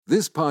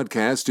This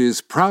podcast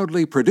is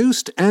proudly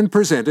produced and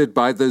presented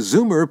by the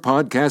Zoomer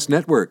Podcast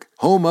Network,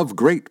 home of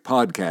great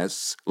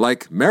podcasts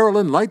like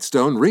Marilyn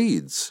Lightstone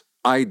Reads,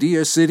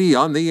 Idea City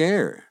on the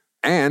Air,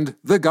 and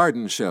The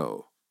Garden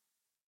Show.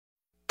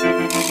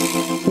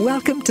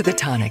 Welcome to The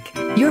Tonic,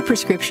 your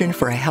prescription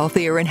for a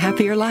healthier and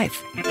happier life.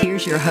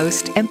 Here's your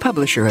host and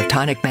publisher of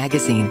Tonic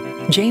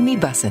Magazine, Jamie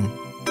Bussin.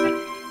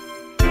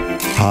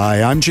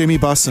 Hi, I'm Jamie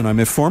Bussin. I'm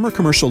a former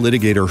commercial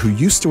litigator who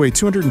used to weigh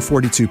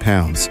 242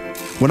 pounds.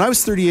 When I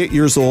was 38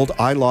 years old,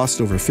 I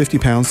lost over 50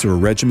 pounds through a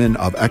regimen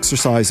of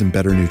exercise and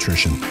better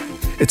nutrition.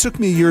 It took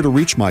me a year to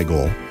reach my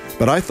goal,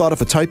 but I thought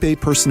if a type A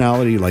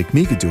personality like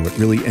me could do it,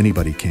 really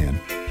anybody can.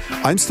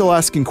 I'm still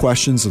asking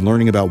questions and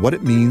learning about what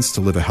it means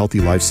to live a healthy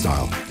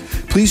lifestyle.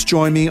 Please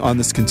join me on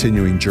this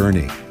continuing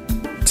journey.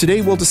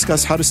 Today we'll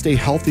discuss how to stay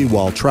healthy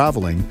while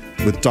traveling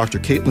with Dr.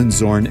 Kaitlyn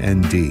Zorn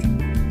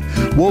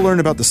ND. We'll learn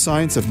about the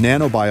science of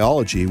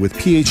nano-biology with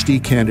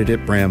PhD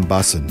candidate Bram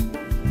Bussin.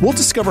 We'll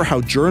discover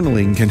how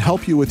journaling can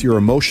help you with your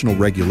emotional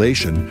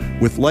regulation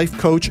with life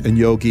coach and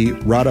yogi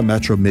Radha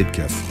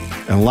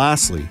Metro-Midkiff. And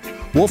lastly,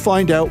 we'll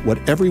find out what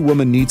every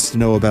woman needs to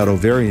know about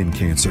ovarian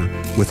cancer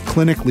with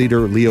clinic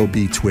leader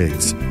B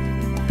Twiggs.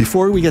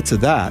 Before we get to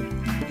that,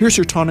 here's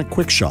your tonic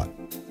quick shot.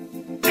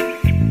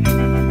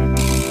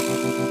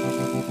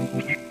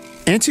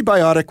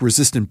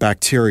 Antibiotic-resistant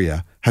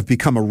bacteria have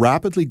become a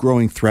rapidly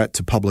growing threat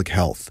to public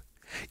health.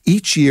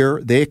 Each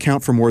year, they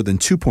account for more than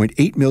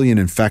 2.8 million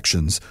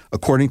infections,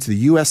 according to the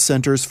U.S.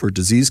 Centers for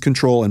Disease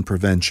Control and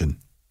Prevention.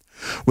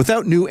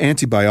 Without new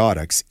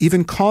antibiotics,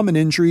 even common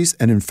injuries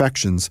and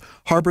infections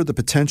harbor the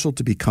potential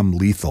to become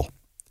lethal.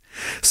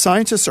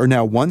 Scientists are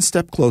now one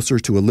step closer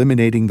to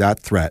eliminating that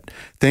threat,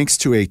 thanks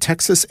to a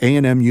Texas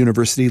A&M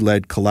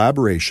University-led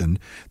collaboration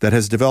that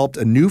has developed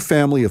a new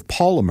family of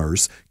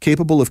polymers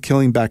capable of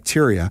killing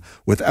bacteria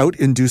without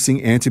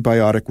inducing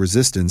antibiotic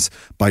resistance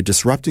by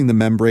disrupting the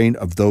membrane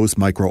of those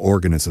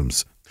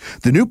microorganisms.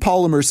 The new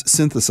polymers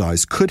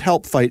synthesized could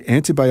help fight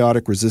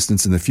antibiotic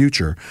resistance in the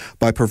future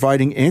by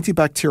providing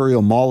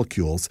antibacterial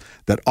molecules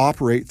that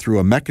operate through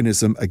a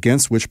mechanism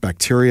against which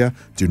bacteria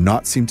do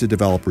not seem to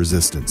develop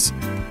resistance.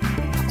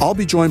 I'll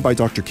be joined by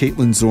Dr.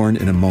 Kaitlyn Zorn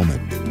in a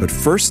moment, but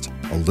first,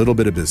 a little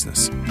bit of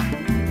business.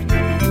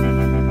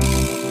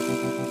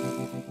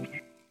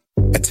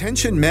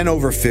 Attention men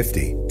over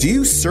 50. Do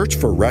you search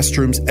for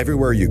restrooms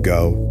everywhere you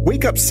go?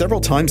 Wake up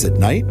several times at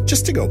night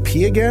just to go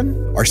pee again?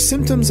 Are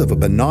symptoms of a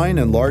benign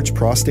and large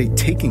prostate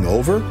taking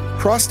over?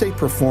 Prostate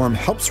Perform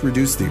helps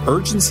reduce the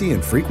urgency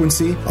and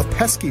frequency of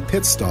pesky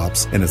pit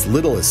stops in as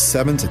little as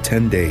 7 to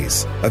 10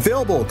 days.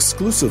 Available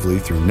exclusively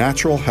through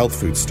natural health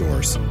food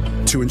stores.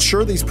 To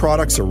ensure these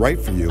products are right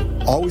for you,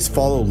 always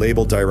follow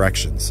label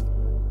directions.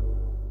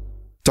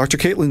 Dr.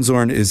 Kaitlyn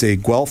Zorn is a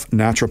Guelph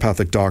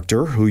naturopathic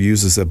doctor who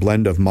uses a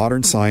blend of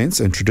modern science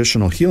and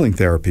traditional healing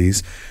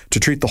therapies to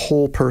treat the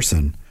whole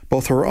person.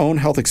 Both her own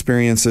health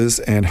experiences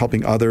and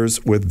helping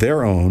others with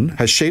their own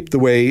has shaped the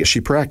way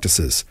she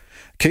practices.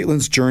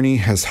 Kaitlyn's journey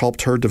has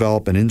helped her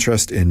develop an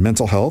interest in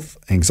mental health,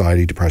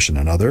 anxiety, depression,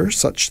 and other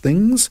such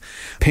things,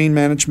 pain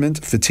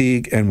management,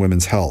 fatigue, and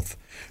women's health.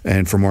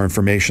 And for more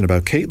information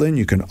about Kaitlyn,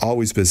 you can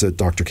always visit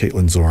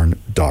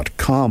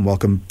drkaitlynzorn.com.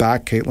 Welcome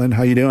back, Kaitlyn.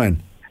 How you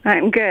doing?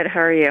 I'm good.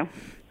 How are you?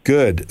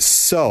 Good.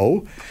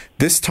 So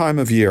this time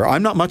of year,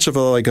 I'm not much of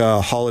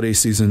a holiday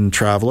season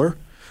traveler,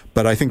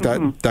 but I think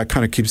that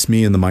kind of keeps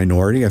me in the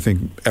minority. I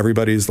think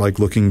everybody's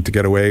looking to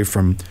get away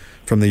from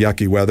the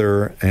yucky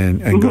weather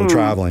and go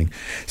traveling.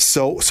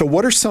 So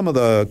what are some of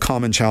the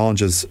common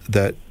challenges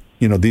that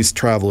these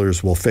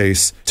travelers will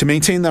face to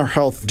maintain their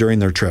health during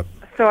their trip?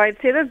 So I'd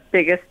say the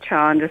biggest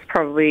challenge is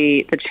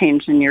probably the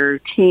change in your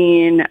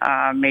routine,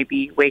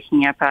 maybe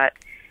waking up at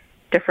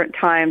different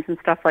times and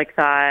stuff like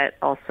that.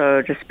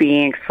 Also just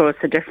being exposed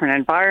to different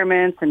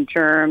environments and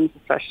germs,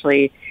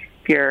 especially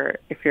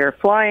if you're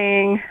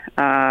flying,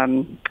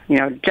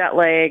 jet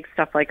lag,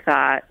 stuff like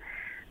that.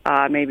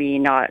 Maybe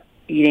not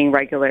eating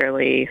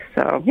regularly.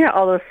 So yeah,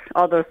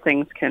 all those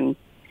things can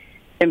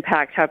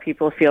impact how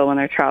people feel when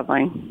they're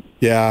traveling.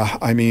 Yeah,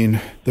 I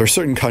mean, there are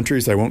certain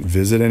countries I won't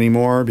visit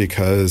anymore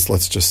because,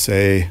 let's just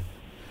say,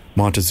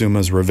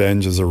 Montezuma's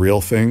revenge is a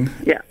real thing.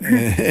 Yeah.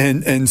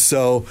 and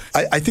so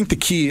I think the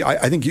key,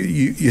 I think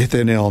you hit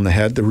the nail on the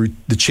head.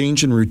 The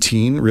change in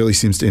routine really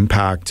seems to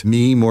impact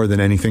me more than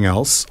anything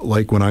else.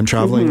 Like when I'm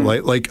traveling,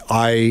 like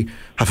I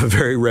have a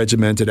very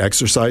regimented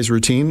exercise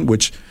routine,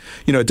 which,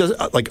 it does,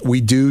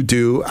 we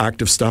do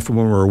active stuff when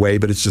we're away,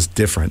 but it's just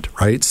different,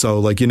 right?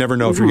 So you never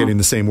know if you're getting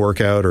the same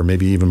workout or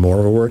maybe even more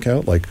of a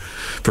workout. Like,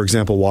 for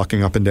example,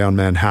 walking up and down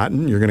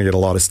Manhattan, you're going to get a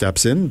lot of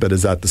steps in, but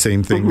is that the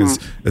same thing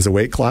as a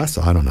weight class?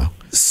 I don't know.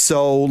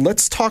 So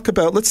let's start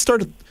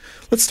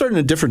in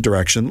a different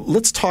direction.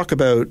 Let's talk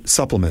about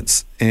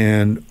supplements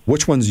and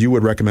which ones you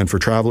would recommend for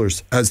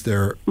travelers as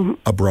they're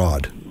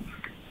abroad.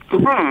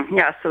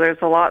 Yeah, so there's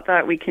a lot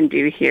that we can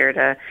do here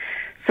to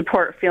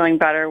support feeling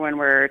better when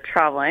we're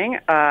traveling.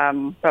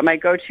 But my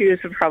go-tos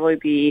would probably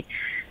be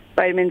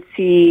vitamin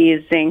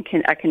C, zinc,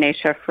 and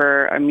echinacea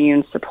for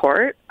immune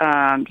support,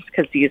 just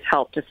because these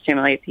help to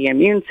stimulate the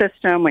immune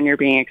system when you're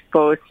being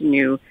exposed to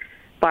new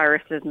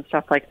viruses and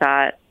stuff like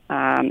that.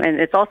 And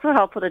it's also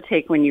helpful to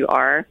take when you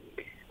are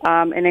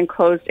in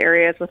enclosed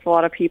areas with a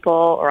lot of people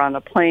or on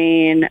the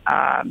plane,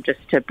 just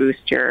to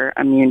boost your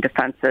immune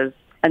defenses.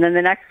 And then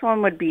the next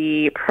one would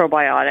be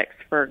probiotics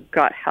for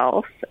gut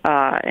health,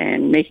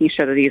 and making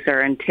sure that these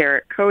are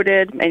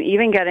enteric-coated. And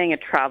even getting a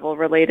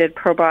travel-related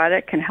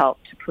probiotic can help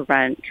to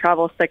prevent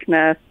travel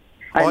sickness.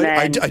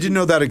 I didn't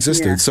know that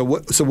existed. Yeah. So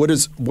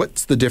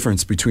what's the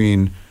difference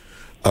between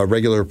a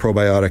regular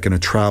probiotic and a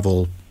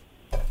travel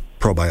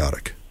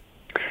probiotic?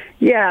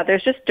 Yeah,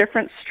 there's just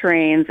different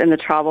strains in the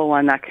travel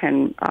one that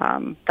can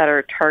that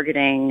are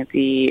targeting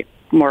the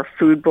more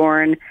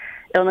foodborne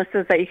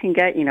illnesses that you can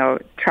get,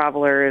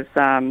 travelers,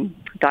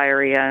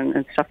 diarrhea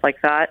and stuff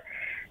like that.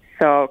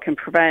 So it can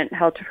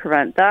help to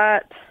prevent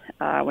that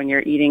when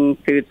you're eating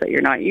foods that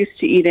you're not used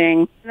to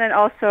eating. And then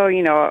also,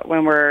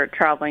 when we're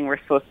traveling, we're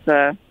supposed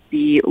to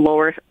be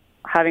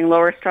having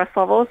lower stress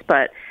levels,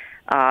 but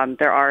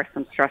there are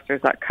some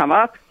stressors that come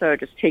up. So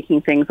just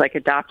taking things like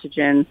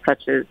adaptogens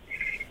such as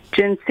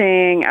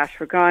ginseng,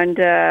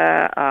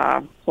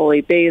 ashwagandha,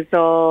 holy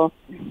basil,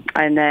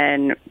 and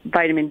then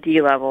vitamin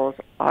D levels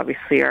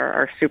obviously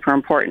are super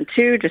important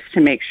too, just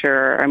to make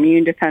sure our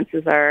immune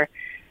defenses are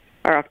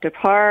up to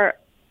par.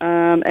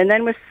 And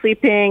then with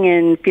sleeping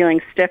and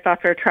feeling stiff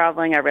after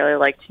traveling, I really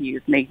like to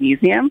use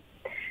magnesium.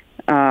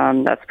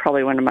 That's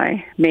probably one of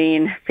my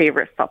main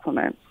favorite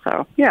supplements.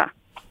 So, yeah.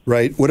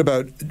 Right. What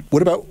about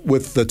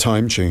with the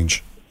time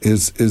change?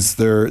 Is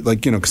there,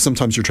 because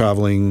sometimes you're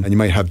traveling and you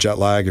might have jet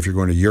lag if you're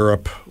going to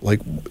Europe.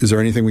 Is there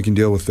anything we can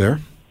deal with there?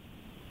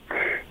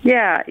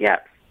 Yeah.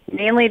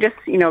 Mainly just,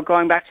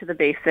 going back to the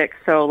basics.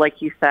 So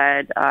like you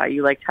said,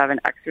 you like to have an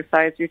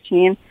exercise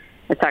routine.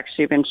 It's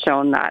actually been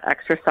shown that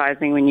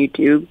exercising when you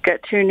do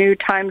get to a new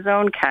time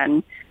zone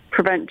can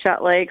prevent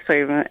jet lag. So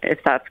even if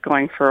that's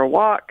going for a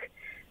walk,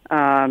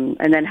 and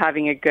then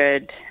having a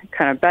good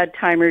kind of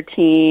bedtime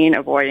routine,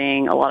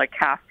 avoiding a lot of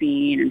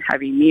caffeine and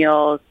heavy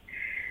meals,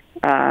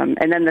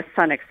 and then the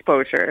sun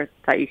exposure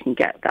that you can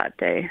get that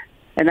day.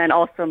 And then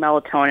also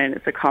melatonin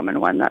is a common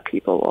one that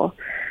people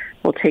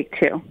will take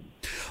too.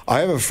 I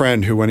have a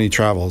friend who, when he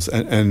travels,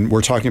 and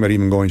we're talking about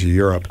even going to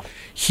Europe,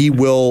 he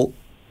will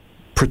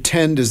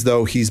pretend as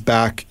though he's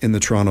back in the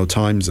Toronto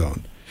time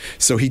zone.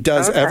 So he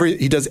does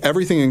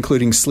everything,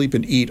 including sleep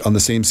and eat, on the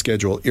same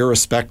schedule,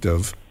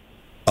 irrespective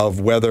of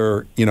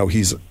whether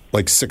he's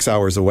 6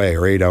 hours away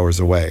or 8 hours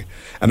away.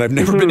 And I've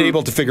never been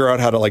able to figure out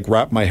how to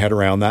wrap my head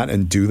around that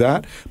and do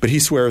that. But he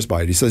swears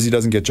by it. He says he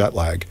doesn't get jet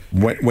lag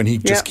when he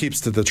just keeps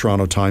to the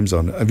Toronto time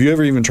zone. Have you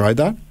ever even tried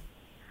that?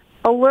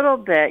 A little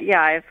bit,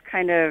 yeah. I've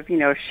kind of,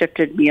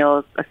 shifted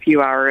meals a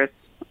few hours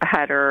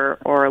ahead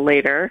or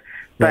later.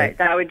 But right.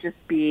 That would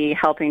just be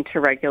helping to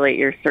regulate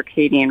your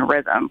circadian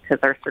rhythm, because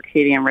our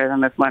circadian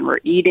rhythm is when we're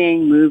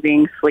eating,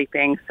 moving,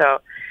 sleeping. So,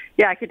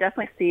 yeah, I could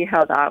definitely see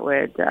how that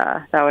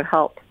would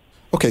help.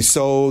 Okay,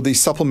 so the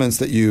supplements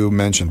that you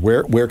mentioned,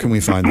 where can we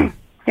find them?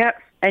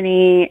 Yep,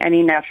 any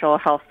natural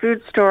health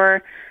food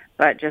store,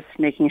 but just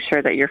making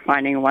sure that you're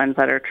finding ones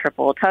that are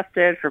triple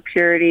tested for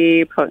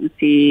purity,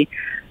 potency,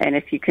 and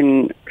if you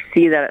can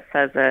see that it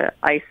says a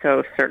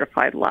ISO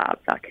certified lab,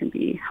 that can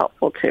be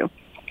helpful too.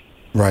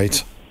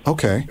 Right.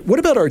 Okay. What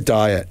about our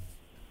diet?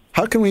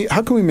 How can we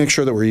make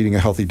sure that we're eating a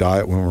healthy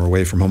diet when we're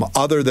away from home,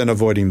 other than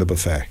avoiding the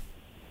buffet?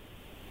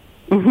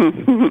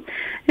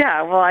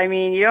 Yeah, well,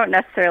 you don't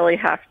necessarily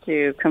have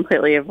to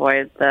completely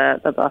avoid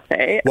the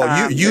buffet.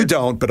 Well, you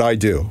don't, but I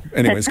do.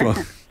 Anyways,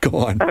 go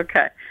on.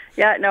 Okay.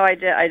 Yeah, no,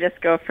 I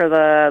just go for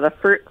the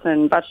fruits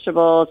and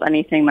vegetables,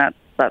 anything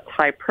that's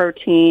high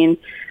protein.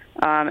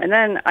 And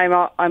then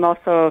I'm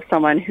also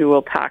someone who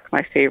will pack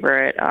my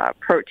favorite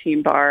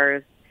protein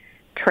bars,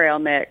 trail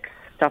mix,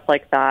 stuff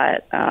like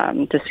that,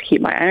 just to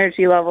keep my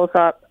energy levels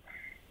up.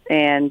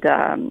 And,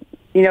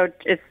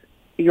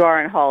 you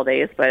are on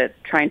holidays, but it's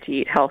trying to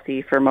eat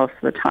healthy for most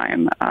of the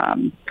time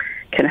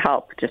can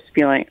help, just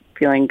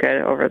feeling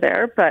good over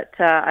there. But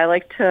I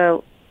like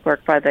to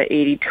work by the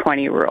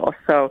 80-20 rule.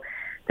 So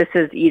this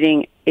is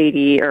eating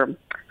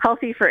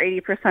healthy for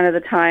 80% of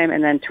the time,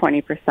 and then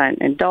 20%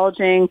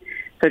 indulging.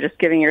 So just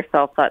giving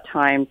yourself that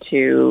time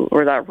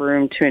or that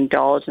room to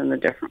indulge in the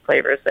different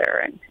flavors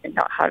there, and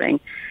not having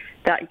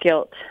that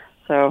guilt.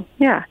 So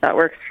yeah, that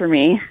works for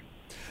me.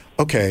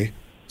 Okay.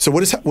 So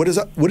what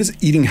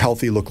does eating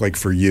healthy look like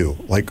for you?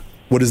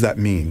 What does that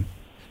mean?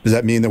 Does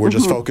that mean that we're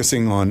just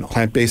focusing on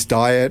plant-based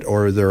diet,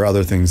 or are there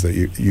other things that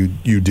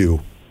you do?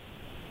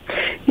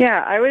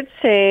 Yeah, I would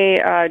say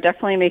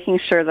definitely making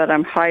sure that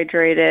I'm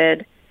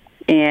hydrated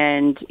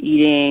and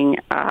eating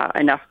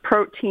enough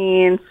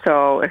protein.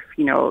 So if,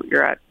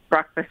 you're at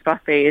breakfast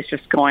buffets,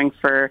 just going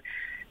for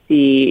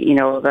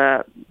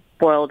the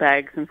boiled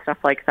eggs and stuff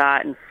like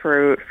that, and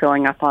fruit,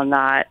 filling up on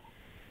that.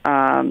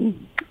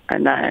 And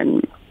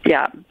then,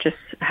 just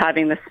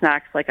having the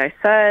snacks, like I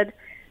said,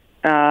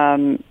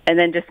 and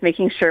then just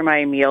making sure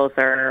my meals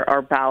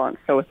are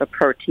balanced. So with the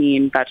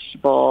protein,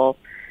 vegetable,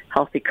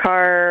 healthy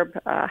carb,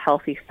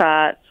 healthy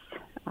fats.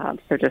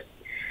 So just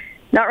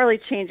not really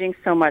changing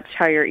so much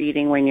how you're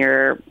eating when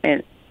you're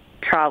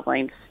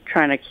traveling, just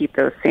trying to keep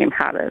those same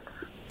habits.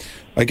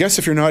 I guess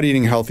if you're not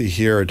eating healthy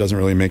here, it doesn't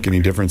really make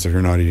any difference if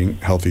you're not eating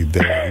healthy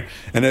there.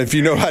 And if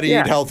you know how to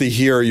eat healthy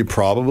here, you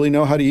probably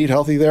know how to eat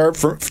healthy there.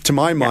 To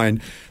my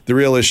mind, the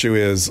real issue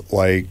is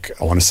like,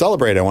 I want to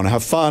celebrate, I want to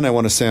have fun, I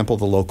want to sample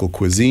the local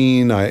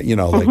cuisine, like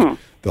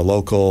the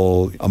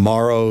local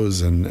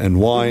amaros and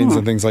wines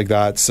and things like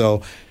that.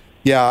 So,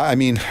 yeah, I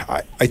mean,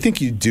 I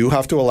think you do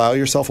have to allow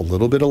yourself a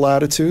little bit of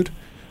latitude.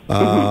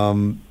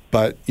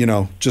 But,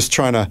 just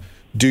trying to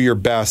do your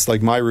best.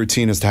 Like my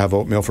routine is to have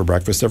oatmeal for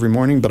breakfast every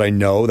morning, but I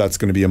know that's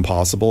going to be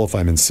impossible if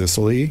I'm in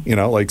Sicily,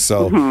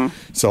 so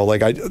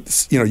like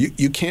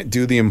you can't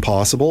do the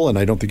impossible, and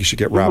I don't think you should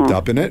get wrapped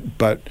up in it,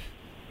 but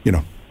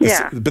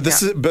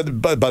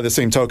but by the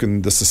same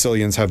token, the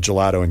Sicilians have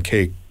gelato and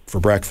cake for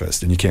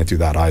breakfast, and you can't do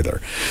that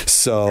either.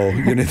 So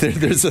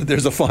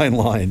there's a fine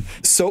line.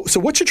 So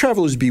what should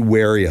travelers be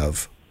wary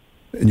of,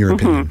 in your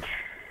opinion?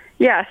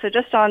 Yeah, so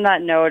just on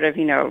that note of,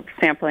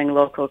 sampling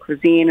local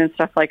cuisine and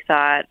stuff like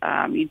that,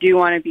 you do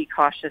want to be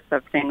cautious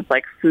of things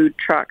like food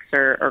trucks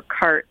or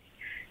carts.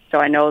 So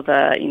I know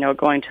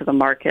going to the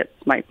markets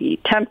might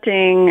be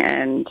tempting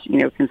and,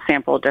 can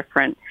sample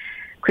different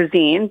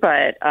cuisine,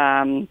 but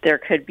there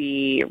could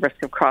be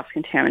risk of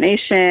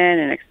cross-contamination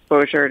and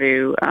exposure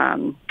to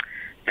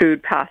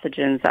food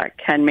pathogens that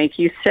can make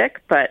you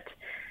sick, but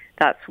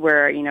that's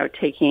where,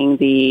 doing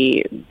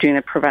the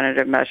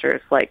preventative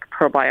measures like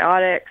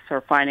probiotics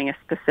or finding a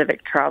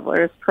specific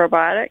traveler's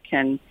probiotic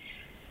can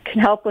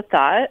help with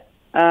that.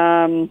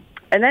 And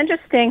then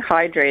just staying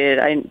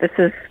hydrated. This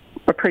is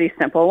a pretty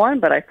simple one,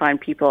 but I find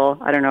people,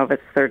 I don't know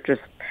if they're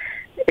just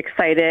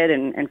excited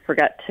and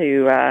forget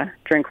to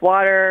drink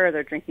water, or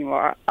they're drinking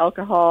more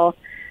alcohol.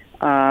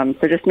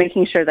 So just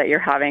making sure that you're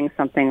having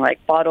something like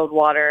bottled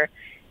water.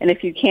 And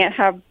if you can't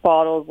have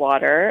bottled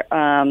water,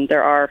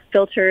 there are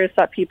filters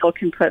that people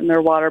can put in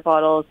their water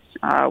bottles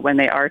when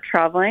they are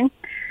traveling.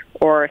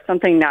 Or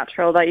something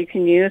natural that you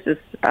can use is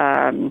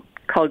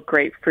called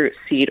grapefruit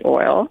seed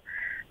oil.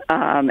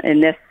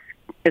 And this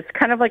is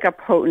kind of like a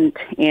potent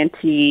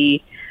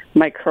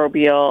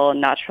antimicrobial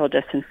natural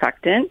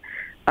disinfectant.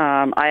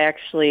 I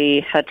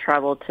actually had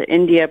traveled to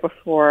India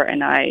before,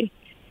 and I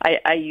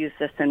use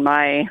this in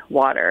my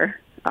water.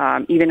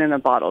 Even in the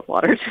bottled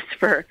water, just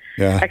for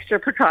extra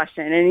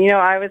precaution. And,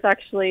 I was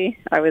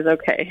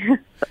okay.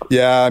 So.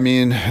 Yeah, I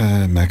mean,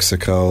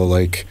 Mexico,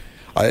 like,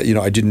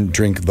 I didn't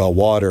drink the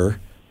water,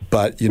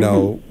 but,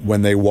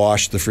 when they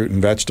wash the fruit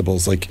and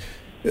vegetables, like,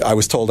 I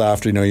was told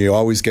after, you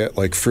always get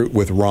like fruit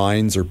with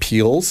rinds or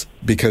peels,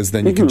 because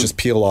then you can just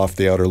peel off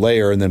the outer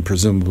layer, and then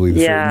presumably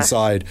the fruit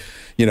inside,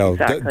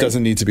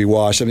 doesn't need to be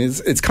washed. I mean,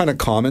 it's kind of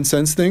common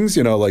sense things,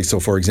 so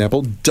for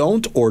example,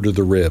 don't order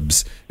the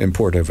ribs in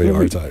Puerto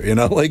Vallarta,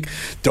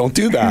 don't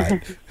do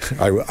that.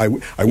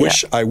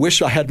 I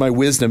wish I had my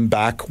wisdom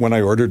back when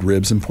I ordered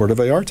ribs in Puerto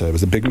Vallarta. It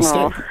was a big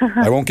mistake.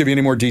 I won't give you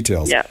any more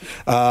details.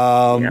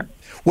 What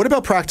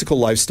about practical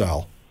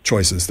lifestyle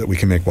choices that we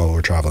can make while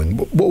we're traveling?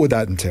 What would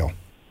that entail?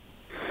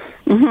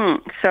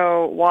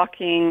 So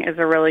walking is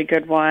a really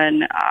good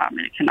one. And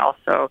it can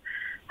also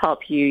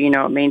help you,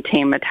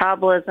 maintain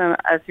metabolism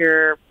as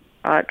you're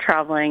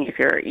traveling if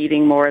you're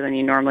eating more than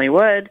you normally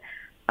would.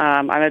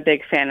 I'm a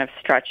big fan of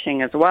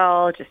stretching as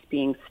well, just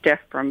being stiff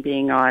from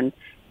being on,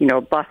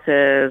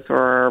 buses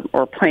or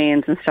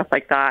planes and stuff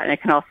like that. And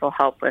it can also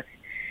help with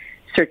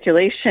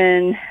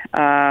circulation.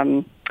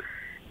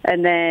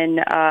 And then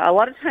a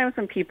lot of times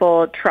when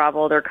people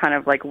travel, they're kind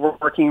of like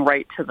working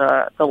right to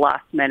the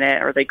last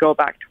minute, or they go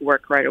back to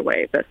work right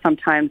away. But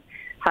sometimes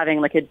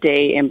having like a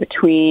day in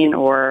between,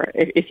 or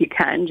if you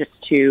can, just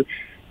to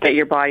get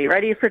your body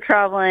ready for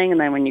traveling. And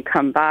then when you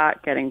come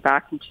back, getting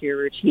back into your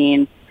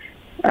routine.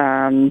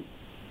 And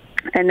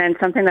then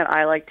something that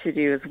I like to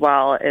do as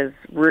well is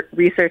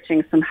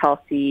researching some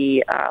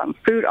healthy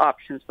food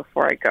options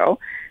before I go.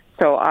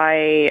 So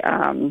I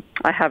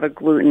have a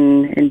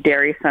gluten and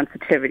dairy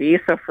sensitivity.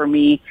 So for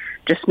me,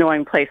 just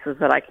knowing places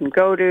that I can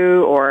go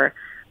to, or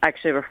I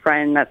actually have a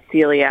friend that's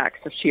celiac,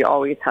 so she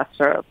always has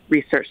to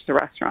research the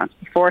restaurants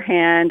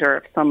beforehand, or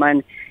if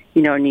someone,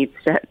 needs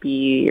to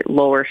be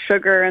lower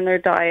sugar in their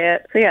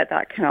diet. So yeah,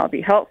 that can all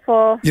be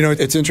helpful.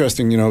 It's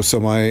interesting, so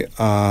my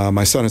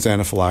son is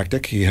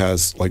anaphylactic. He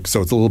has it's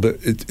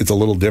a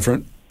little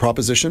different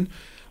proposition.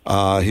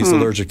 He's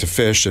allergic to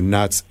fish and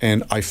nuts.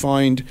 And I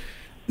find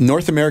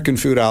North American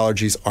food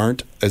allergies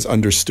aren't as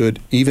understood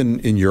even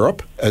in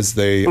Europe as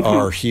they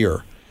are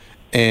here.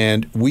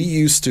 And we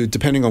used to,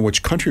 depending on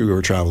which country we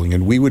were traveling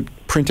in, we would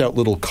print out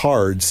little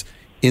cards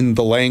in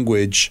the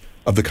language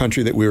of the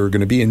country that we were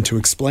going to be in to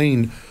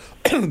explain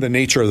the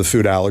nature of the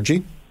food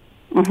allergy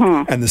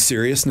and the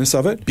seriousness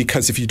of it.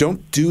 Because if you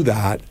don't do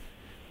that,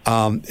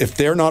 if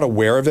they're not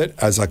aware of it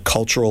as a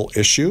cultural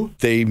issue,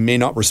 they may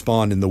not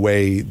respond in the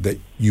way that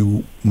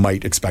you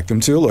might expect them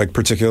to, like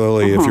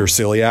particularly if you're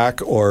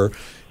celiac, or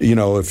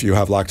if you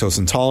have lactose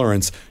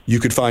intolerance, you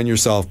could find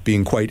yourself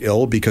being quite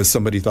ill because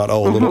somebody thought, a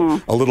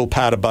little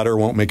pat of butter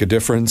won't make a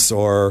difference,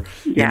 or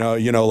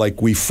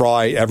like we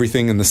fry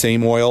everything in the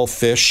same oil,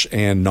 fish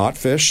and not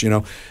fish,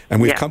 and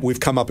we've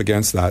come up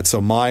against that. So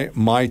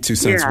my 2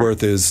 cents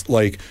worth is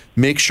like,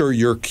 make sure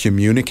you're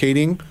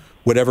communicating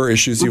whatever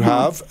issues you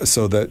have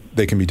so that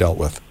they can be dealt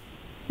with.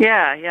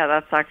 Yeah,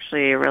 that's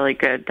actually a really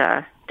good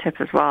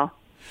tip as well.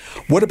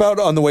 What about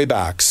on the way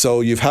back?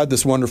 So you've had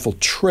this wonderful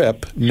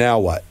trip. Now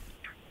what?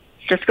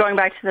 Just going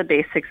back to the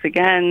basics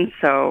again.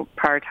 So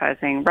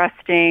prioritizing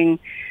resting,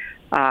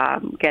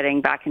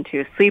 getting back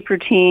into a sleep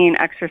routine,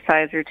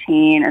 exercise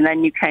routine, and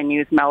then you can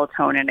use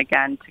melatonin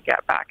again to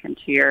get back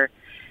into your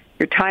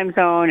time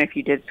zone if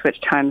you did switch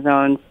time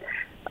zones.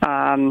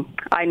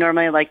 I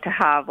normally like to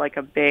have like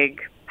a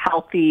big,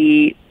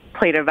 healthy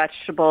plate of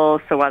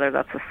vegetables, so whether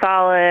that's a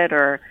salad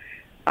or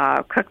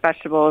cooked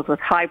vegetables with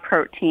high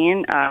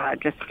protein,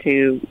 just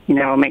to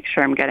make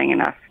sure I'm getting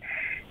enough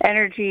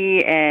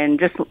energy, and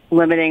just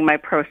limiting my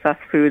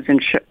processed foods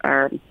and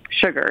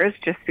sugars,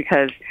 just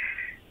because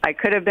I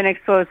could have been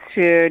exposed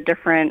to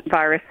different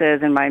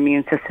viruses and my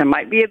immune system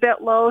might be a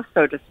bit low.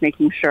 So just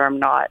making sure I'm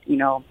not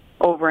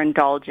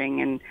overindulging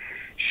in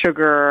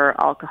sugar,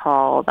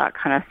 alcohol, that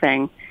kind of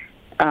thing.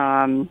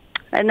 And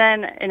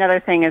then another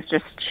thing is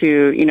just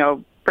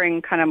to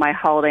bring kind of my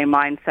holiday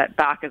mindset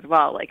back as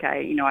well. Like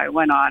I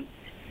went on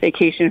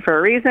vacation for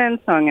a reason,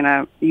 so I'm going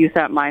to use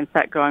that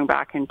mindset going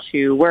back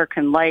into work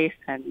and life,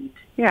 and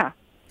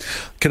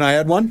Can I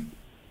add one?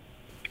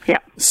 Yeah.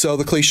 So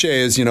the cliche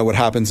is, what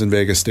happens in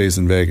Vegas stays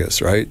in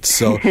Vegas, right?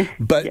 So,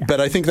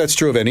 but I think that's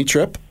true of any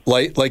trip.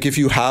 Like if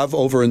you have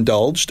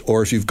overindulged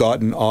or if you've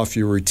gotten off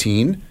your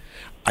routine,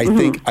 I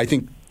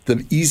think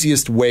the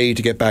easiest way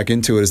to get back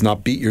into it is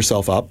not beat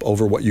yourself up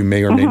over what you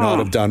may or may not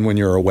have done when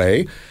you're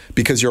away,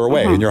 because you're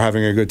away and you're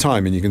having a good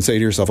time, and you can say to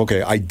yourself,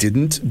 okay, I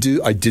didn't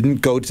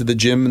go to the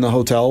gym in the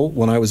hotel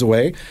when I was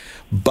away,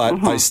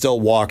 but I still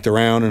walked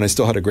around and I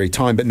still had a great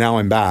time, but now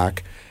I'm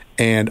back.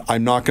 And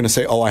I'm not going to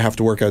say, I have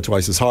to work out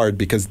twice as hard,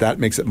 because that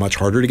makes it much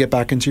harder to get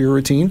back into your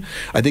routine.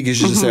 I think you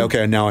should just say,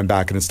 okay, now I'm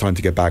back and it's time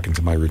to get back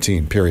into my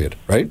routine, period,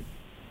 right?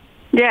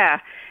 Yeah.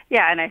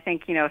 Yeah, and I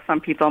think,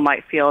 some people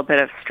might feel a bit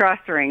of stress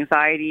or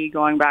anxiety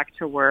going back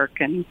to work,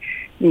 and,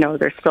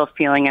 they're still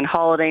feeling in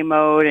holiday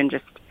mode, and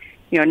just,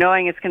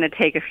 knowing it's going to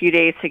take a few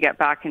days to get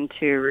back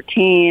into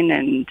routine,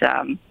 and,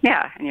 and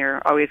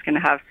you're always going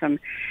to have some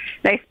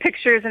nice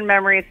pictures and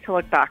memories to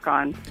look back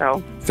on.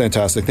 So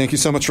fantastic. Thank you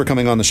so much for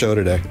coming on the show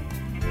today.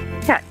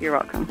 Yeah, you're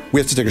welcome.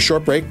 We have to take a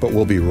short break, but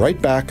we'll be right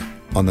back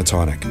on The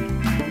Tonic.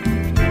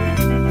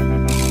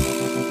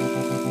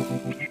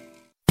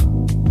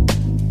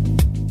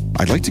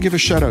 I'd like to give a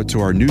shout out to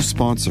our new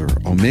sponsor,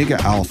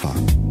 Omega Alpha.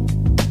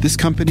 This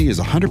company is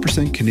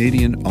 100%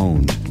 Canadian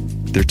owned.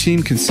 Their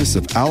team consists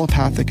of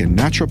allopathic and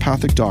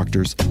naturopathic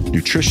doctors,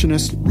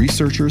 nutritionists,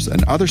 researchers,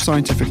 and other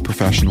scientific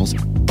professionals,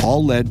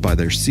 all led by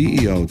their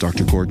CEO,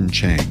 Dr. Gordon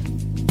Chang.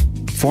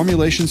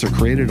 Formulations are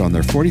created on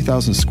their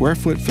 40,000 square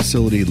foot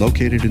facility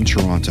located in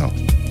Toronto.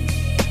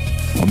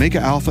 Omega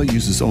Alpha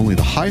uses only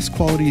the highest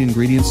quality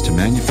ingredients to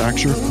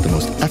manufacture the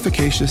most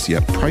efficacious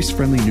yet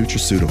price-friendly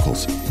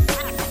nutraceuticals.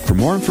 For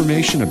more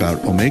information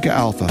about Omega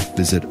Alpha,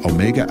 visit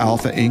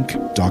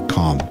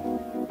OmegaAlphaInc.com.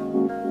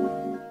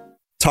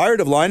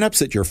 Tired of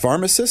lineups at your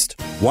pharmacist?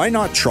 Why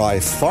not try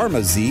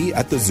PharmaZ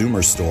at the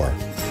Zoomer store?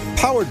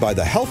 Powered by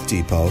the Health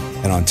Depot,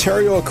 an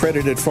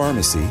Ontario-accredited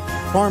pharmacy,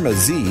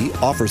 PharmaZ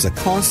offers a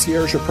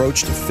concierge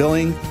approach to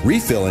filling,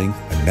 refilling,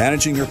 and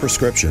managing your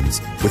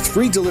prescriptions, with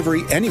free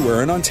delivery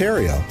anywhere in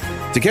Ontario.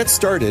 To get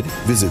started,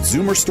 visit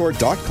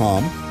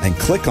zoomerstore.com and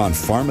click on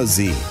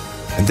PharmaZ.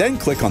 And then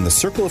click on the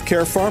Circle of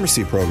Care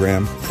Pharmacy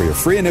program for your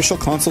free initial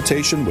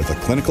consultation with a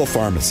clinical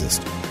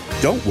pharmacist.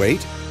 Don't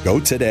wait. Go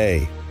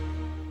today.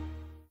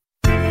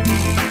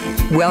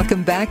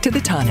 Welcome back to The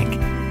Tonic,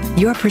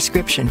 your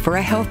prescription for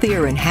a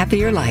healthier and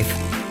happier life.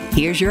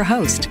 Here's your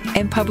host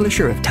and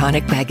publisher of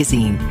Tonic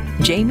Magazine,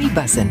 Jamie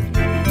Bussin.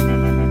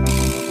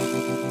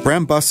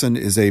 Bram Bussin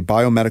is a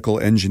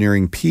biomedical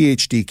engineering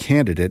PhD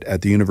candidate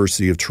at the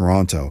University of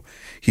Toronto.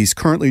 He's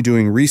currently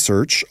doing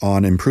research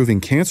on improving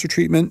cancer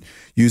treatment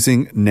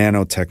using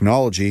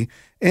nanotechnology,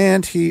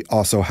 and he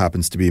also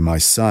happens to be my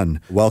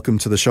son. Welcome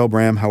to the show,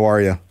 Bram. How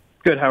are you?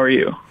 Good. How are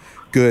you?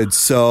 Good.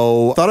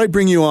 So I thought I'd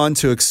bring you on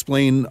to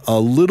explain a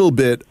little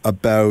bit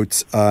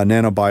about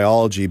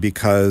nanobiology,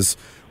 because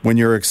when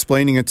you're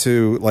explaining it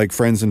to like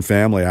friends and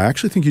family, I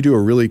actually think you do a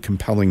really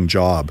compelling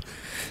job.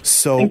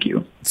 So, thank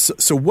you.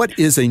 So what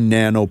is a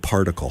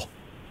nanoparticle?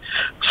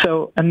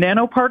 So a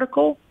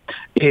nanoparticle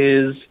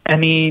is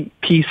any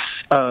piece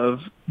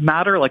of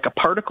matter, like a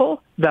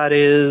particle, that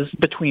is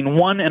between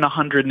 1 and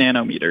 100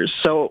 nanometers.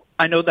 So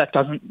I know that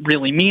doesn't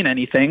really mean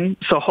anything,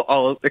 so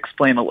I'll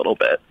explain a little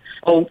bit.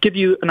 I'll give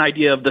you an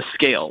idea of the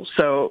scale.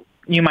 So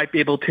you might be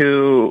able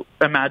to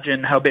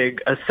imagine how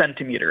big a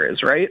centimeter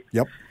is, right?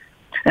 Yep.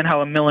 And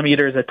how a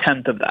millimeter is a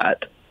tenth of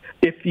that.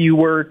 If you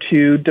were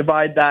to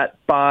divide that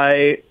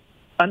by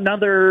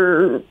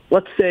another,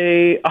 let's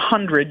say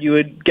 100, you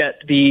would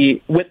get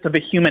the width of a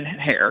human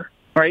hair.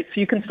 All right,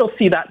 so you can still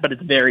see that, but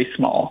it's very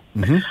small.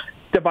 Mm-hmm.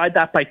 Divide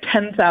that by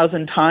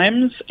 10,000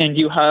 times, and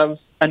you have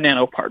a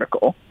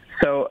nanoparticle.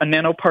 So a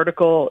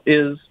nanoparticle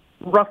is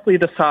roughly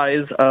the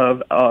size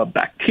of a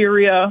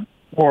bacteria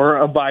or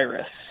a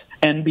virus.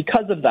 And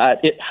because of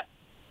that, it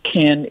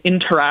can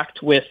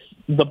interact with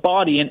the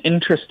body in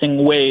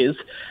interesting ways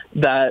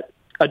that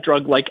a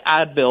drug like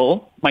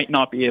Advil might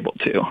not be able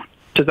to.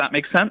 Does that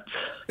make sense?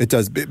 It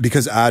does,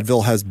 because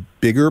Advil has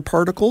bigger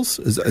particles?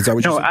 Is that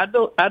what you're saying?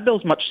 No,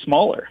 Advil's much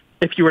smaller.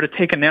 If you were to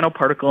take a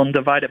nanoparticle and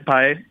divide it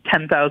by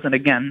 10,000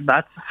 again,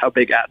 that's how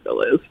big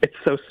Advil is. It's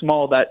so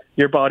small that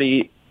your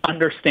body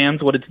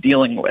understands what it's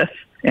dealing with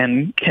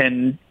and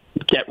can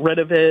get rid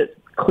of it,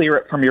 clear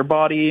it from your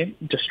body,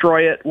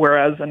 destroy it,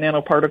 whereas a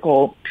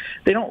nanoparticle,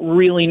 they don't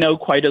really know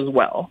quite as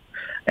well.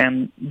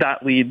 And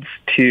that leads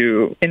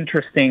to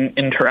interesting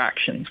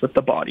interactions with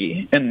the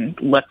body and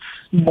lets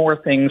more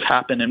things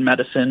happen in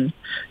medicine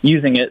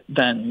using it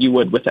than you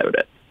would without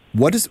it.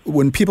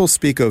 When people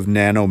speak of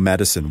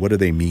nanomedicine, what do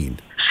they mean?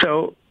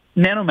 So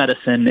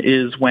nanomedicine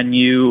is when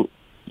you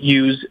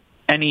use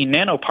any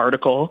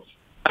nanoparticle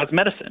as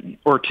medicine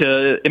or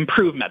to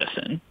improve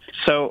medicine.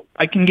 So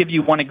I can give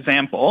you one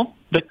example,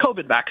 the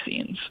COVID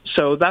vaccines.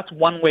 So that's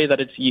one way that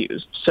it's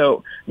used.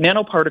 So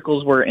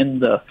nanoparticles were in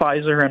the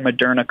Pfizer and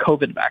Moderna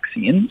COVID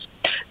vaccines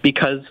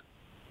because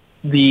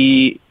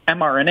the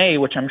mRNA,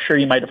 which I'm sure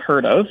you might have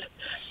heard of,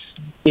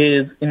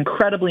 is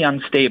incredibly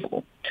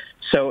unstable.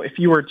 So if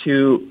you were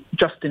to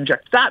just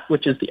inject that,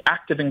 which is the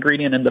active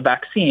ingredient in the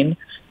vaccine,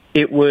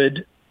 it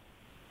would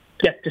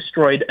get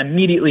destroyed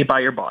immediately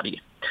by your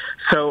body.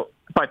 So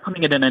by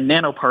putting it in a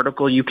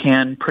nanoparticle, you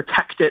can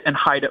protect it and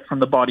hide it from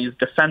the body's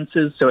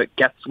defenses so it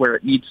gets where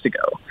it needs to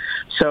go.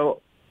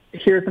 So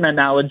here's an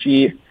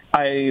analogy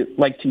I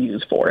like to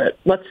use for it.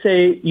 Let's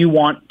say you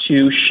want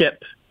to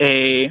ship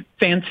a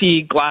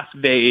fancy glass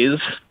vase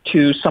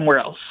to somewhere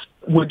else.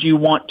 Would you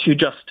want to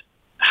just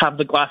have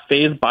the glass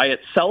vase by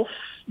itself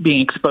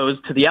being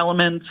exposed to the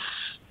elements,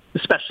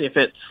 especially if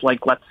it's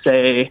like, let's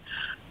say,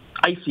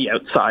 icy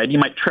outside? You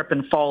might trip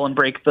and fall and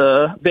break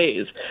the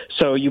vase.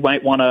 So you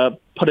might want to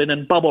put it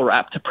in bubble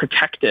wrap to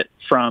protect it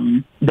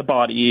from the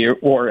body,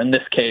 or in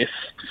this case,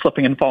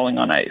 slipping and falling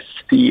on ice.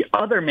 The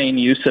other main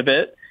use of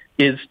it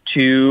is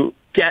to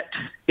get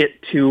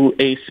it to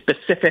a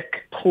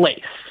specific place.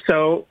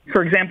 So,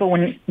 for example,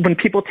 when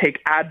people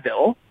take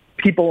Advil,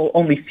 people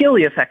only feel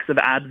the effects of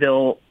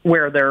Advil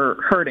where they're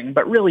hurting,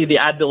 but really the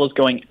Advil is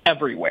going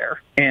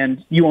everywhere,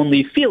 and you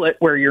only feel it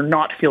where you're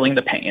not feeling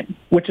the pain,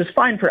 which is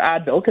fine for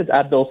Advil because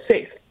Advil's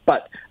safe.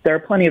 But there are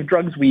plenty of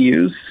drugs we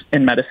use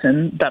in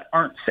medicine that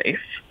aren't safe.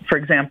 For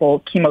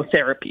example,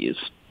 chemotherapies.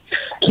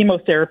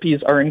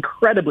 Chemotherapies are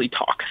incredibly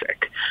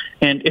toxic,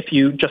 and if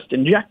you just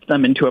inject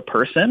them into a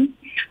person,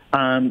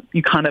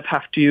 you kind of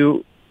have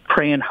to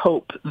pray and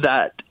hope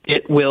that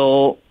it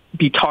will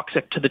be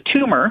toxic to the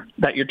tumor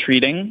that you're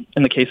treating,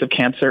 in the case of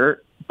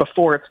cancer,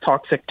 before it's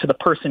toxic to the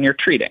person you're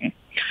treating.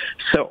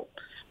 So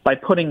by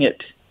putting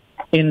it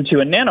into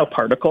a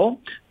nanoparticle,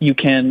 you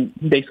can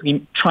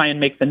basically try and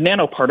make the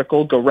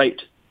nanoparticle go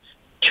right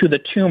to the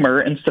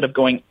tumor instead of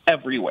going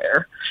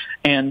everywhere.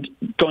 And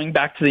going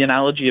back to the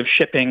analogy of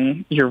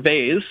shipping your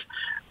vase,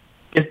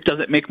 does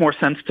it make more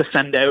sense to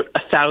send out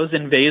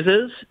 1,000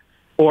 vases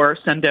or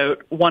send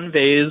out one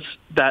vase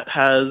that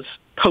has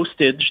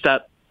postage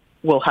that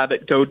will have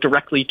it go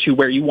directly to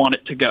where you want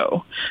it to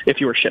go if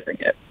you were shipping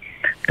it?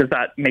 Does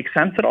that make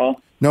sense at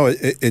all? No,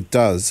 it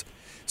does.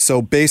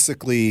 So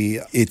basically,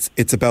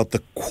 it's about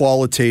the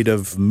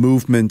qualitative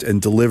movement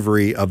and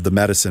delivery of the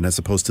medicine as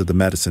opposed to the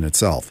medicine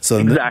itself. So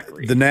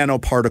exactly. The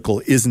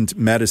nanoparticle isn't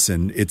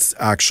medicine, it's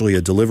actually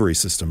a delivery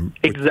system.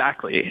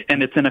 Exactly,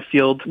 and it's in a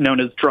field known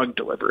as drug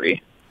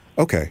delivery.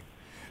 Okay.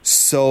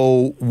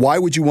 So why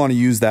would you want to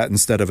use that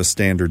instead of a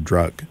standard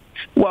drug?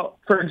 Well,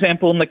 for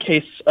example, in the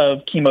case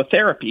of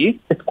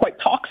chemotherapy, it's quite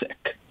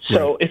toxic.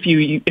 So right.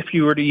 if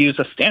you were to use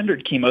a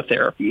standard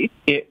chemotherapy,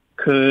 it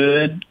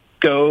could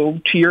go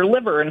to your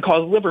liver and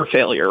cause liver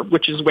failure,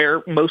 which is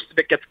where most of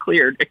it gets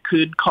cleared. It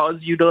could cause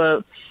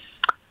your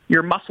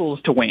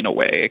muscles to wane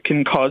away. It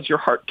can cause your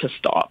heart to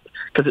stop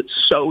because it's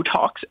so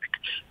toxic.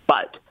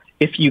 But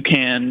if you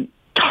can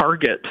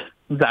target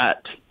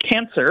that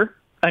cancer,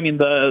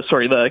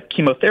 the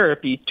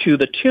chemotherapy to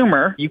the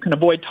tumor, you can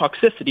avoid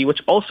toxicity,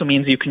 which also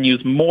means you can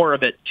use more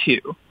of it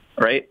too,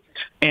 right?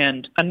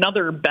 And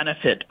another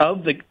benefit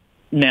of the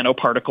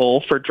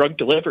nanoparticle for drug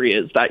delivery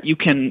is that you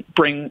can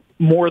bring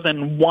more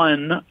than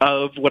one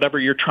of whatever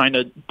you're trying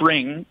to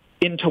bring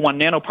into one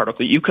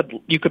nanoparticle. You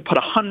could put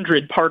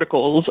 100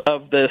 particles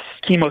of this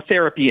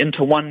chemotherapy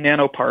into one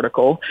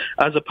nanoparticle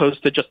as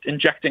opposed to just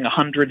injecting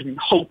 100 and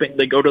hoping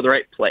they go to the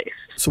right place.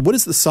 So what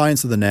is the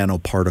science of the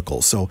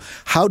nanoparticle? So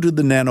how do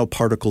the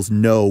nanoparticles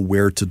know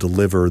where to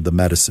deliver the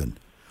medicine?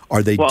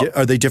 Are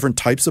they different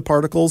types of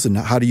particles, and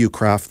how do you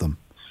craft them?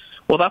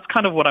 Well, that's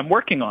kind of what I'm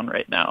working on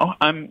right now.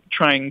 I'm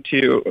trying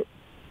to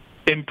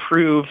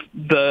improve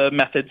the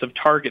methods of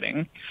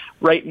targeting.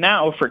 Right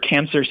now, for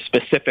cancer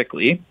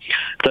specifically,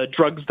 the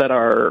drugs that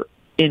are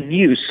in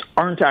use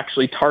aren't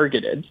actually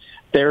targeted.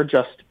 they're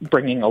just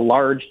bringing a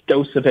large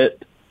dose of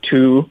it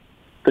to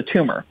the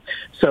tumor.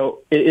 So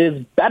it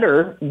is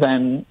better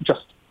than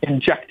just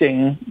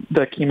injecting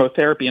the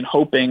chemotherapy and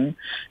hoping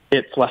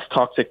it's less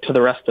toxic to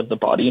the rest of the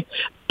body.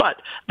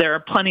 But there are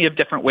plenty of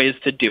different ways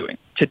to do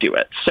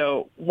it.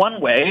 So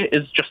one way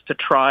is just to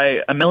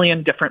try a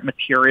million different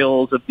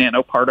materials of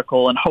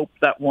nanoparticle and hope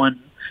that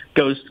one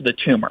goes to the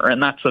tumor.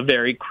 And that's a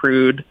very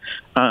crude,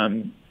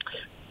 in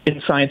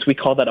science we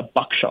call that a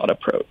buckshot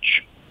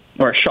approach,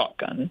 or a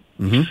shotgun,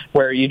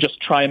 where you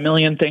just try a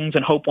million things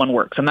and hope one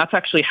works. And that's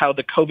actually how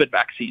the COVID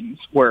vaccines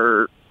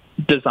were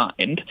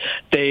designed.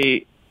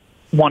 They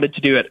wanted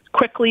to do it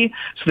quickly,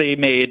 so they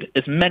made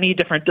as many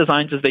different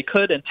designs as they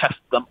could and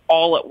tested them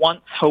all at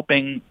once,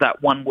 hoping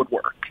that one would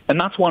work. And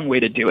that's one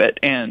way to do it,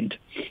 and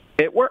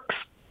it works.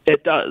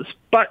 It does.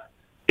 But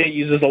it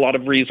uses a lot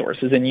of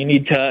resources, and you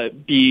need to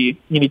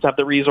have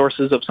the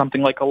resources of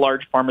something like a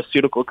large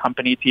pharmaceutical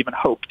company to even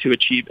hope to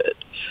achieve it.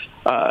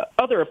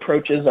 Other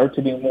approaches are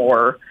to do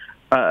more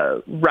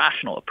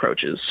rational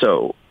approaches.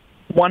 So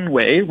one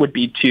way would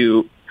be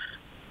to,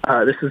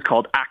 this is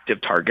called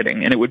active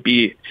targeting, and it would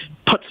be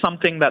put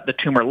something that the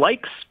tumor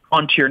likes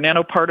onto your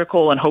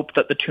nanoparticle and hope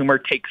that the tumor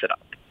takes it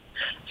up.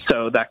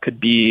 So that could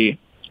be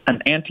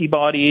an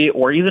antibody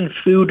or even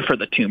food for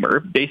the tumor.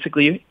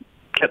 Basically,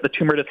 get the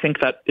tumor to think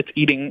that it's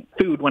eating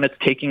food when it's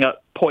taking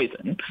up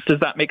poison. Does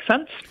that make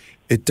sense?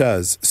 It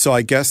does. So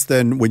I guess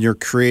then when you're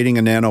creating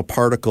a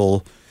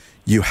nanoparticle,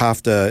 you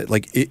have to,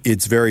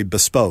 it's very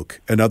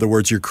bespoke. In other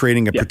words, you're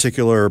creating a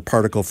particular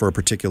particle for a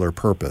particular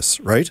purpose,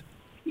 right?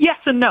 Yes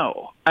and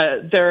no.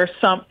 There are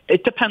some,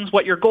 it depends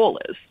what your goal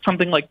is.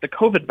 Something like the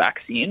COVID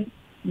vaccine,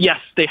 yes,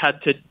 they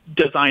had to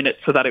design it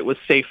so that it was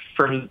safe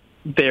for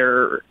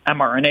their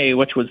mRNA,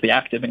 which was the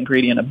active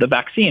ingredient of the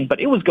vaccine,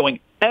 but it was going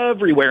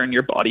everywhere in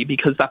your body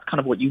because that's kind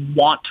of what you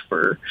want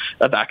for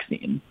a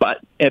vaccine. But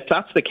if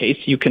that's the case,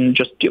 you can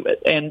just do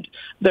it. And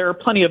there are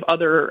plenty of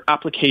other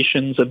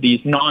applications of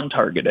these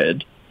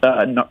non-targeted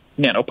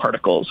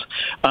nanoparticles.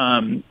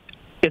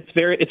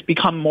 It's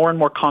become more and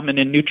more common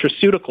in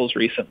nutraceuticals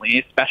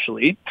recently,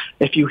 especially.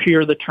 If you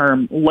hear the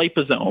term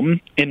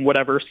liposome in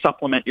whatever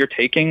supplement you're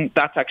taking,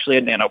 that's actually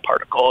a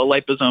nanoparticle.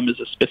 A liposome is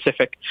a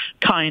specific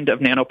kind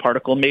of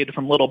nanoparticle made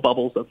from little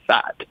bubbles of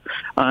fat.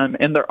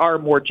 And there are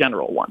more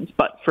general ones.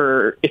 But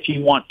if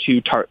you want to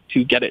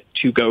get it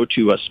to go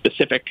to a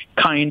specific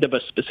kind of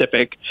a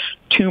specific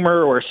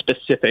tumor or a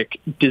specific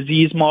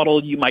disease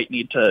model, you might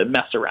need to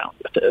mess around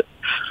with it.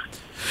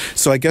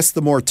 So I guess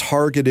the more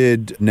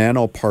targeted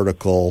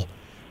nanoparticle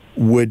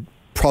would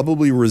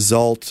probably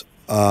result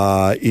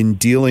in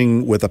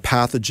dealing with a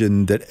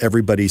pathogen that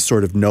everybody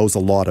sort of knows a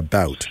lot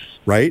about,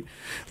 right?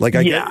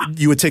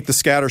 You would take the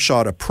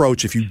scattershot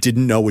approach if you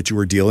didn't know what you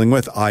were dealing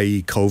with,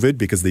 i.e. COVID,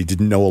 because they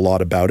didn't know a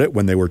lot about it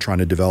when they were trying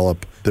to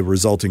develop the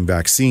resulting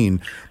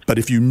vaccine. But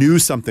if you knew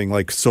something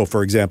like, so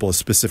for example, a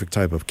specific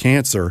type of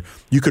cancer,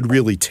 you could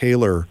really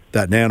tailor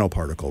that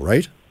nanoparticle,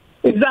 right?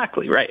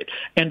 Exactly, right.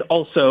 And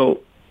also,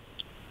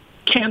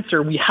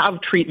 cancer, we have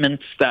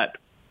treatments that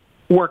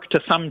work to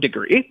some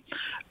degree,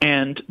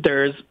 and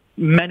there's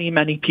many,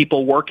 many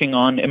people working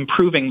on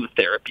improving the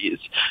therapies.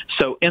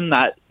 So in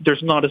that,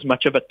 there's not as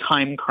much of a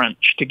time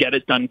crunch to get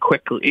it done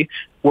quickly,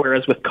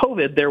 whereas with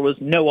COVID, there was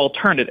no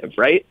alternative,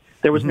 right?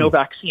 There was no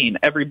vaccine.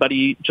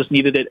 Everybody just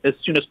needed it as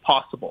soon as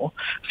possible.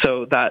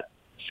 So that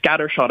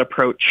scattershot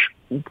approach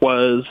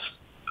was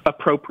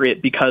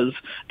appropriate because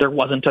there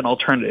wasn't an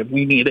alternative.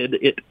 We needed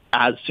it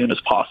as soon as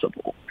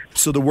possible.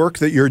 So the work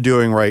that you're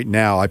doing right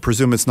now, I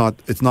presume it's not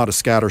a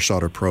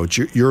scattershot approach.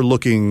 You're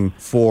looking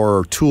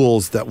for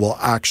tools that will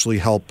actually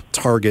help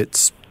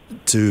target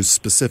to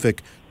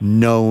specific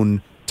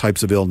known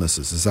types of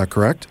illnesses. Is that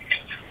correct?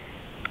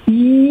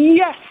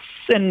 Yes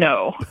and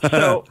no.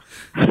 So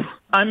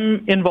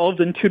I'm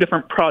involved in two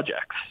different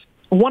projects.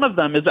 One of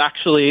them is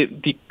actually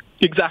the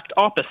exact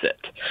opposite,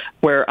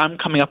 where I'm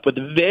coming up with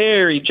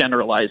very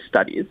generalized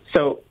studies.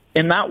 So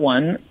in that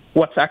one,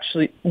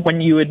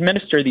 when you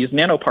administer these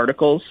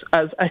nanoparticles,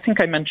 as I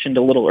think I mentioned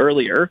a little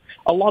earlier,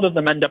 a lot of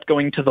them end up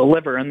going to the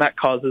liver, and that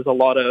causes a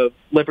lot of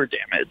liver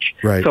damage.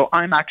 Right. So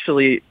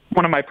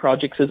one of my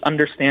projects is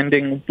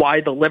understanding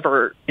why the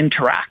liver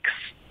interacts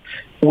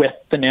with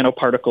the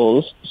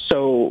nanoparticles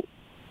so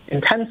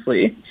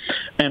intensely.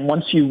 And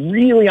once you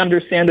really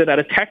understand it at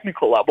a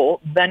technical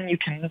level, then you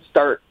can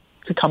start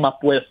to come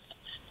up with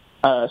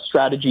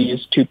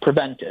strategies to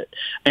prevent it.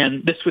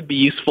 And this would be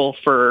useful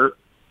for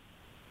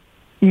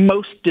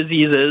most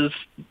diseases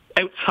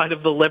outside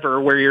of the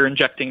liver where you're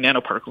injecting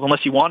nanoparticles,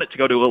 unless you want it to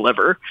go to a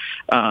liver,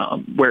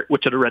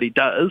 which it already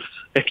does.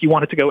 If you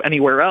want it to go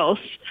anywhere else,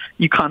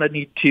 you kind of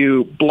need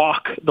to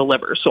block the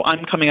liver. So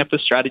I'm coming up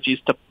with strategies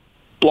to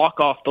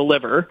block off the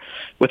liver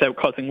without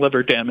causing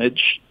liver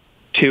damage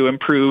to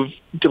improve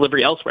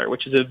delivery elsewhere,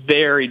 which is a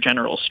very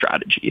general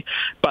strategy.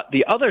 But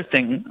the other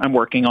thing I'm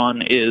working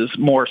on is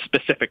more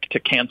specific to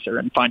cancer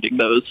and finding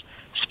those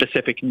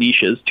specific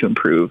niches to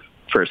improve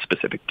for a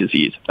specific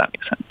disease, if that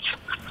makes sense.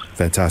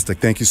 Fantastic.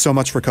 Thank you so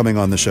much for coming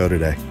on the show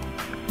today.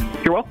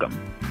 You're welcome.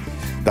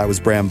 That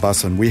was Bram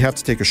Bussin. We have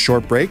to take a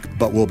short break,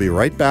 but we'll be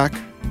right back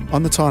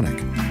on The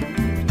Tonic.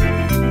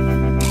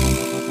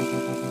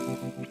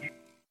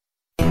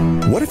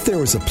 What if there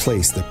was a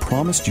place that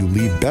promised you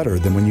leave better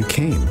than when you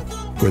came?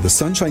 Where the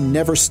sunshine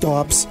never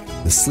stops,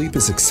 the sleep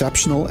is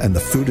exceptional, and the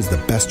food is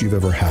the best you've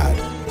ever had.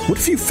 What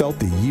if you felt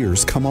the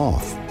years come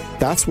off?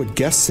 That's what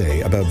guests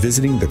say about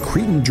visiting the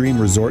Cretan Dream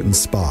Resort and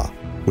Spa.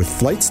 With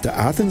flights to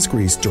Athens,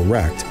 Greece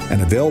direct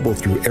and available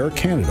through Air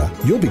Canada,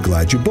 you'll be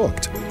glad you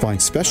booked.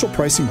 Find special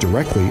pricing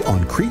directly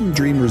on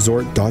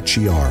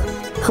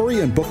CretanDreamResort.gr. Hurry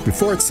and book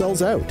before it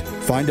sells out.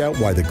 Find out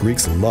why the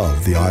Greeks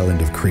love the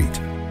island of Crete.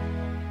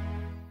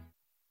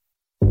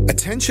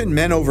 Attention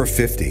men over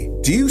 50.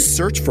 Do you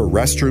search for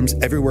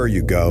restrooms everywhere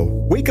you go?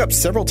 Wake up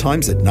several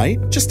times at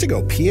night just to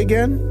go pee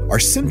again? Are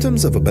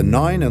symptoms of a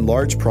benign and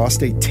large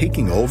prostate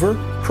taking over?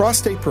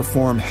 Prostate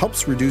Perform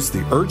helps reduce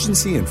the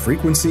urgency and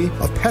frequency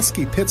of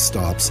pesky pit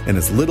stops in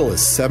as little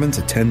as 7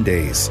 to 10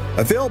 days.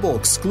 Available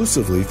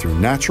exclusively through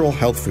natural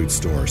health food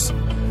stores.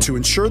 To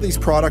ensure these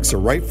products are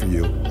right for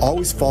you,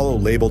 always follow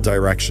label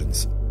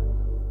directions.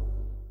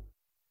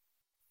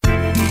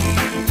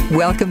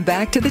 Welcome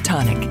back to The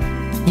Tonic,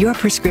 your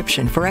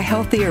prescription for a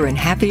healthier and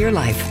happier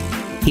life.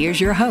 Here's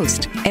your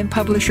host and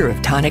publisher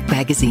of Tonic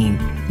Magazine,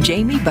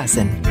 Jamie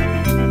Bussin.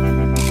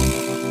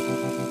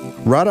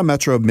 Radha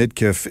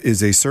Metro-Midkiff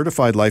is a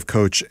certified life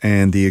coach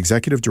and the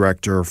executive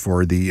director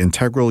for the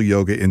Integral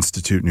Yoga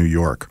Institute, New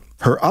York.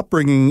 Her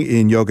upbringing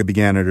in yoga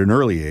began at an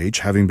early age,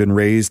 having been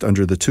raised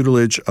under the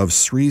tutelage of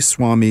Sri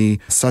Swami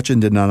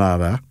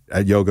Satchidananda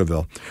at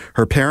Yogaville.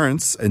 Her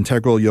parents,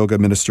 integral yoga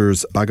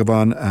ministers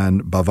Bhagavan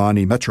and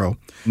Bhavani Metro,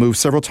 moved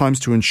several times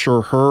to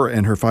ensure her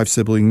and her 5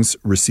 siblings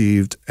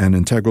received an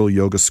integral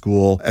yoga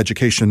school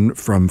education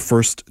from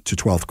 1st to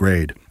 12th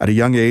grade. At a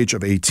young age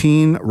of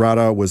 18,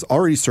 Radha was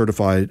already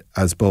certified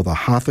as both a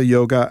Hatha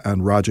Yoga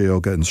and Raja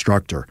Yoga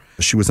instructor.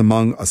 She was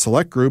among a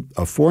select group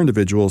of 4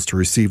 individuals to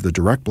receive the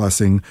direct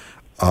blessing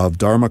of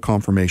Dharma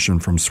confirmation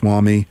from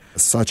Swami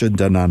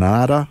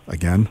Satchidananda.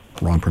 Again,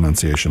 wrong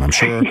pronunciation, I'm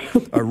sure.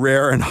 A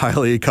rare and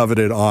highly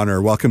coveted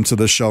honor. Welcome to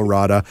the show,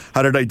 Radha.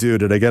 How did I do?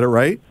 Did I get it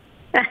right?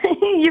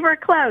 You were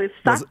close.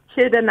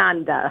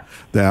 Satchidananda.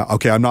 Yeah,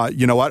 okay, I'm not,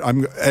 you know what?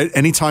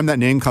 Anytime that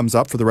name comes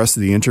up for the rest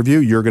of the interview,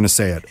 you're going to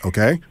say it,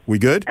 okay? We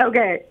good?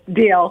 Okay,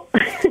 deal.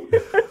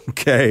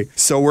 Okay,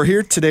 so we're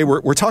here today.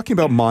 We're talking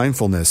about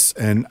mindfulness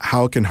and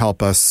how it can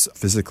help us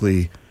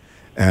physically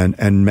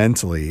and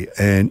mentally.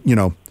 And, you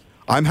know,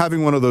 I'm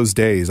having one of those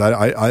days.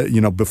 I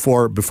you know,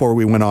 before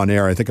we went on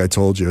air, I think I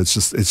told you it's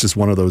just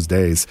one of those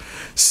days.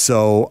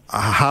 So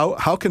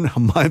how can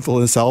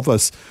mindfulness help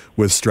us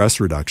with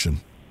stress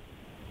reduction?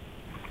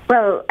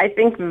 Well, I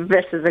think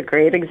this is a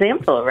great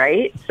example,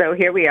 right? So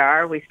here we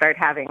are. We start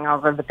having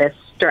all of this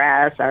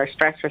stress. Our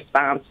stress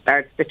response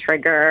starts to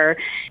trigger,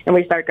 and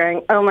we start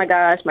going, "Oh my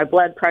gosh, my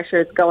blood pressure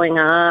is going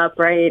up!"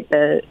 Right?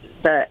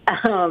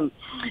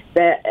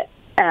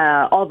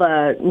 All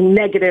the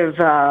negative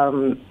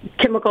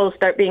chemicals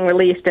start being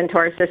released into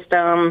our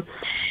system.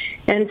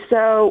 And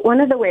so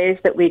one of the ways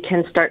that we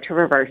can start to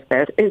reverse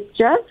this is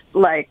just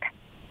like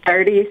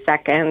 30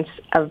 seconds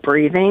of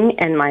breathing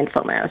and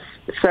mindfulness.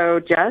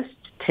 So just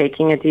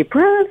taking a deep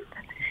breath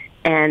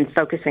and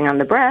focusing on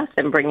the breath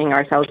and bringing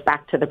ourselves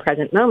back to the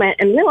present moment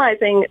and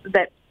realizing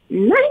that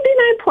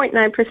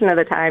 99.9% of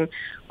the time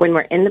when we're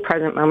in the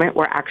present moment,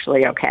 we're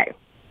actually okay.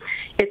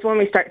 It's when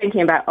we start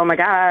thinking about, oh my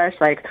gosh,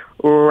 like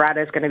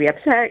Radha's going to be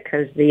upset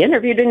because the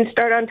interview didn't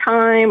start on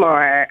time,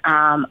 or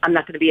I'm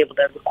not going to be able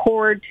to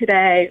record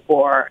today,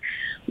 or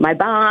my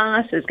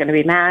boss is going to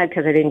be mad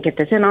because I didn't get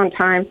this in on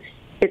time.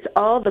 It's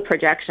all the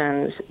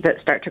projections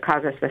that start to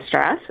cause us the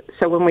stress.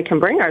 So when we can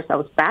bring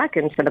ourselves back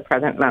into the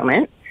present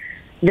moment,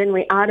 then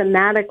we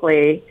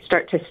automatically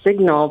start to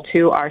signal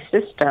to our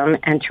system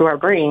and to our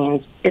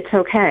brains, it's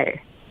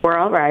okay, we're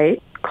all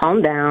right,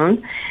 calm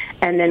down,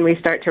 and then we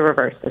start to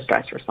reverse the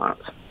stress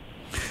response.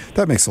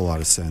 That makes a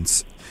lot of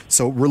sense.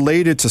 So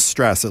related to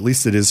stress, at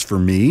least it is for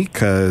me,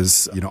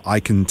 because, you know, I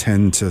can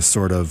tend to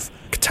sort of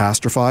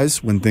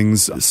catastrophize when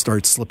things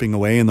start slipping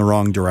away in the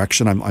wrong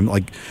direction. I'm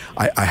like,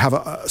 I have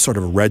a sort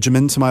of a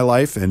regimen to my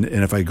life, and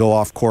if I go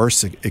off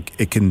course,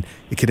 it can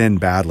end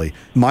badly.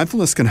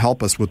 Mindfulness can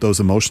help us with those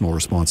emotional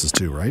responses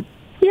too, right?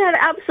 Yeah, it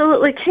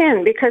absolutely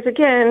can, because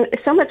again,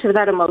 so much of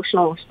that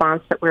emotional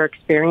response that we're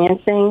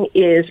experiencing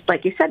is,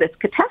 like you said, it's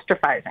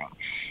catastrophizing.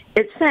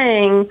 It's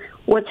saying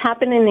what's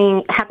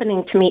happening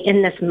to me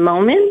in this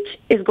moment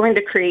is going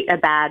to create a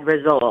bad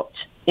result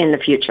in the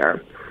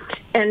future.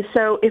 And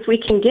so if we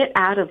can get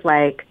out of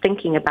like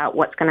thinking about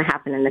what's going to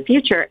happen in the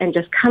future and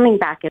just coming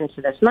back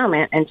into this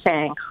moment and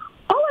saying,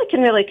 all I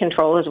can really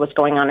control is what's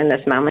going on in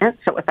this moment.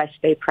 So if I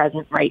stay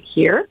present right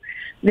here,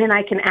 then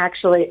I can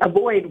actually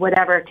avoid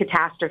whatever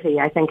catastrophe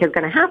I think is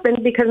going to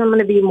happen, because I'm going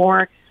to be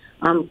more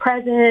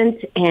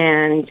present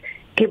and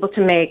able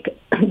to make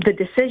the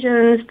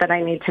decisions that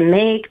I need to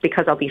make,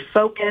 because I'll be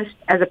focused,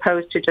 as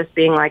opposed to just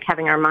being like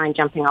having our mind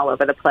jumping all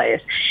over the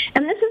place.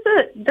 And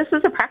this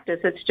is a practice.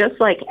 It's just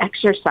like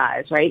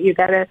exercise, right? You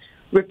got to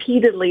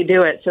repeatedly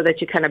do it so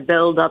that you kind of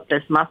build up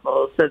this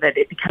muscle so that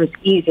it becomes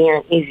easier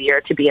and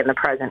easier to be in the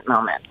present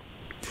moment.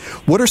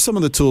 What are some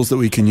of the tools that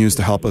we can use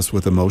to help us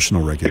with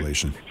emotional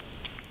regulation?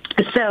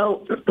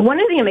 So one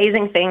of the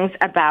amazing things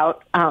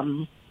about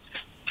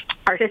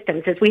our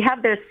systems is we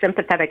have this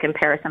sympathetic and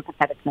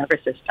parasympathetic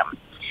nervous system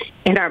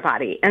in our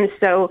body. And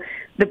so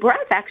the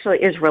breath actually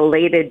is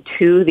related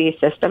to these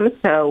systems.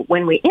 So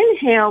when we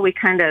inhale, we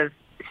kind of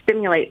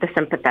stimulate the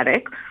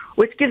sympathetic,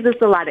 which gives us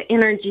a lot of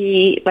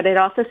energy, but it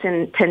also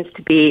tends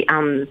to be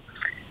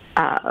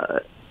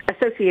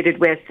associated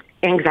with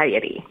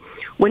anxiety.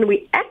 When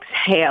we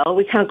exhale,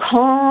 we kind of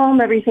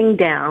calm everything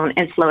down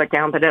and slow it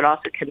down, but it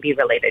also can be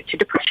related to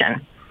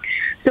depression.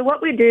 So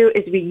what we do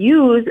is we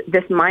use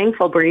this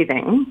mindful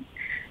breathing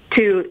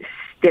to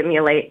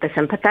stimulate the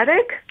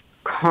sympathetic,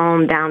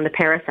 calm down the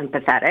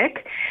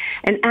parasympathetic.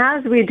 And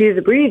as we do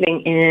the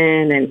breathing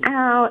in and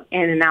out,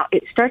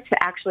 it starts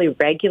to actually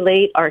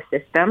regulate our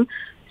system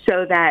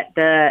so that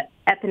the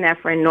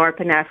epinephrine,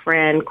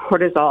 norepinephrine,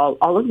 cortisol,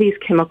 all of these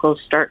chemicals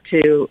start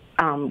to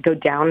go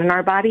down in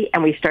our body,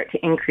 and we start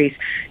to increase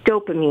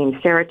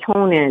dopamine,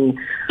 serotonin,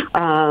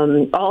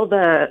 all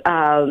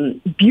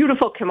the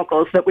beautiful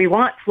chemicals that we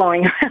want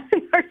flowing around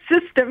in our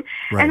system.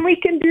 Right. And we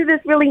can do this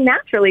really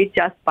naturally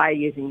just by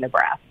using the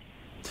breath.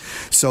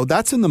 So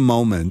that's in the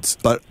moment,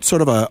 but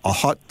sort of a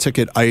hot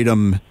ticket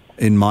item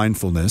in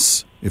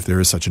mindfulness, if there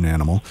is such an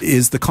animal,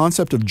 is the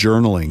concept of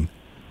journaling.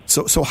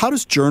 So how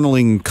does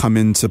journaling come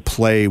into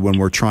play when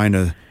we're trying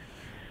to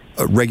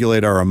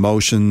regulate our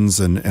emotions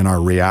and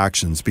our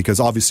reactions? Because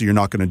obviously you're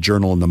not going to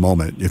journal in the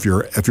moment. If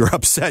you're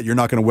upset, you're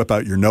not going to whip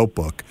out your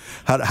notebook.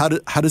 How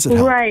does it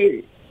help?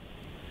 Right.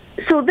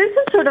 So this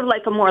is sort of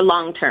like a more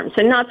long-term.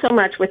 So not so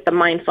much with the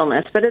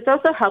mindfulness, but it's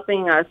also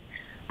helping us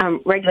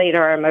regulate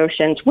our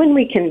emotions when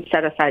we can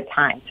set aside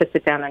time to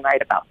sit down and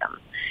write about them.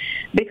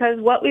 Because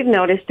what we've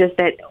noticed is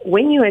that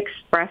when you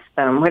express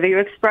them, whether you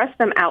express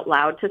them out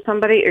loud to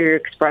somebody or you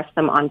express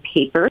them on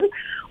paper,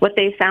 what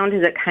they found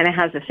is it kind of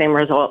has the same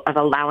result of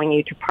allowing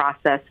you to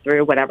process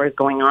through whatever's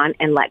going on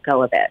and let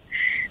go of it.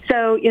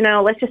 So,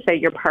 let's just say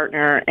your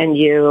partner and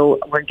you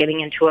were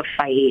getting into a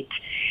fight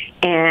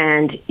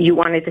and you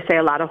wanted to say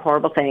a lot of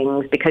horrible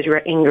things because you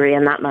were angry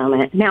in that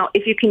moment. Now,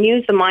 if you can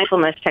use the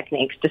mindfulness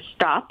techniques to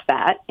stop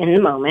that in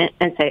the moment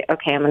and say,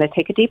 okay, I'm going to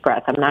take a deep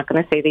breath. I'm not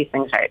going to say these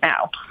things right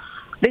now.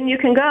 Then you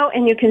can go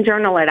and you can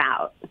journal it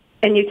out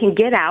and you can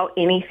get out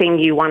anything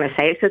you want to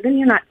say. So then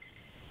you're not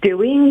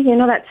stewing,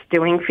 that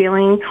stewing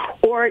feeling,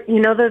 or,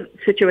 the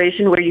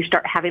situation where you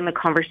start having the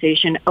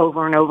conversation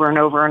over and over and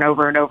over and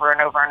over and over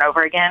and over and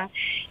over again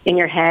in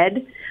your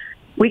head.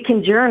 We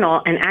can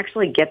journal and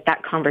actually get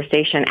that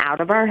conversation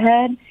out of our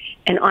head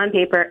and on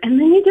paper, and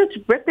then you just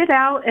rip it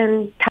out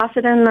and toss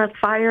it in the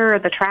fire or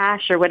the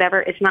trash or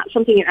whatever. It's not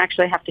something you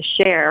actually have to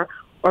share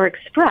or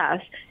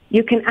express.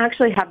 You can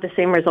actually have the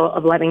same result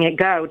of letting it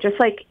go, just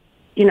like,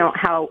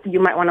 how you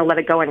might want to let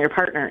it go on your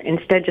partner.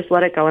 Instead, just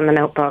let it go in the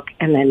notebook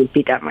and then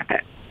be done with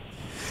it.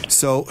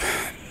 So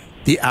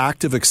the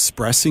act of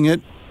expressing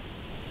it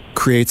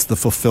creates the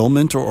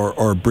fulfillment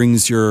or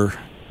brings your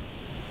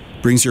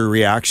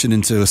reaction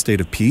into a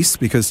state of peace?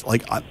 Because,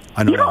 I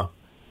don't know.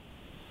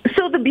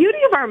 So the beauty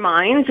of our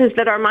minds is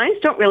that our minds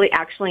don't really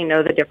actually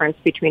know the difference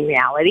between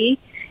reality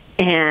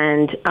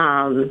and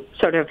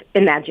sort of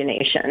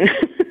imagination.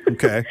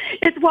 Okay.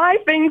 It's why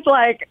things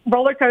like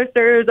roller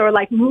coasters or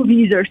like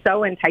movies are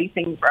so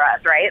enticing for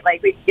us, right?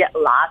 Like we get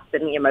lost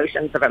in the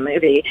emotions of a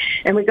movie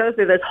and we go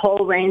through this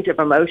whole range of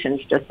emotions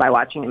just by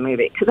watching a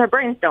movie because our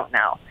brains don't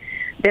know.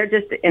 They're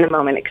just in a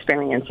moment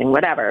experiencing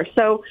whatever.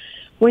 So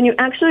when you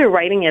actually are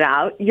writing it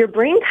out, your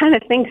brain kind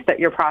of thinks that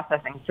you're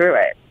processing through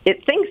it.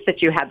 It thinks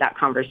that you had that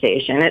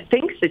conversation. It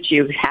thinks that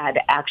you've had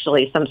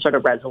actually some sort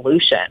of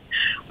resolution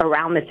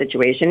around the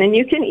situation. And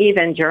you can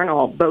even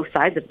journal both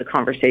sides of the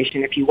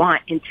conversation if you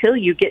want until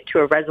you get to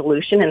a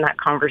resolution in that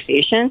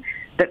conversation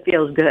that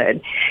feels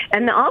good.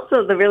 And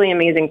also the really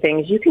amazing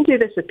thing is you can do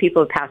this with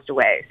people who passed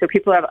away. So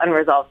people who have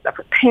unresolved stuff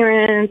with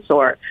parents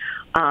or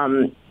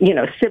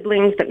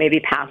siblings that maybe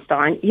passed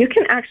on. You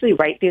can actually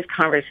write these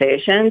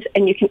conversations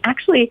and you can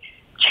actually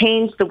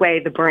change the way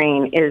the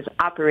brain is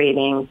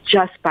operating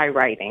just by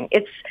writing.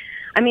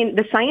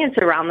 The science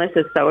around this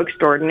is so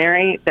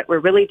extraordinary that we're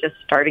really just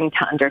starting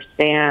to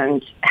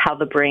understand how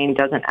the brain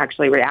doesn't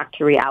actually react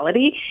to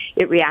reality.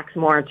 It reacts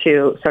more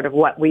to sort of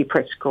what we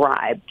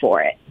prescribe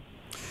for it.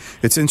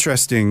 It's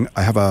interesting.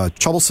 I have a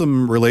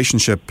troublesome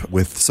relationship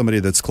with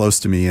somebody that's close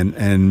to me,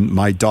 and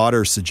my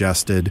daughter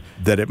suggested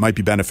that it might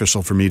be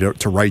beneficial for me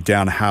to write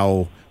down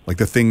how,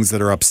 the things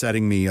that are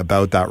upsetting me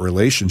about that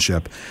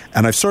relationship.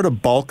 And I've sort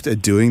of balked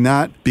at doing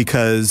that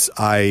because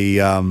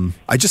I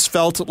just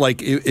felt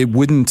like it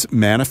wouldn't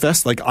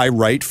manifest. Like I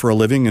write for a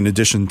living in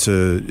addition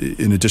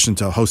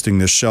to hosting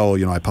this show,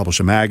 I publish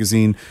a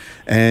magazine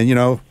and,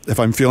 if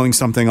I'm feeling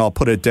something, I'll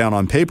put it down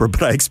on paper,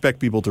 but I expect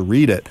people to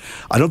read it.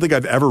 I don't think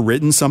I've ever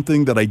written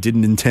something that I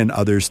didn't intend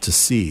others to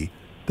see.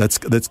 That's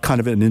kind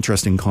of an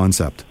interesting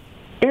concept.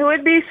 It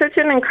would be such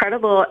an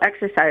incredible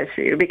exercise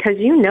for you because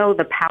you know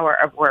the power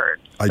of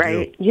words,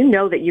 right? You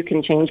know that you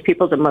can change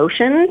people's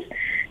emotions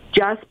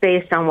just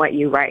based on what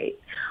you write.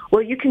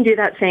 Well, you can do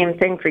that same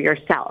thing for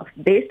yourself.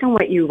 Based on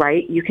what you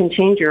write, you can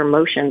change your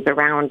emotions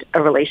around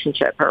a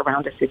relationship or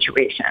around a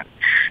situation.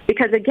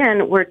 Because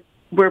again,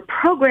 we're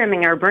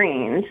programming our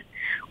brains.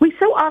 We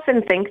so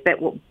often think that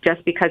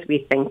just because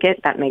we think it,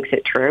 that makes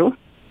it true.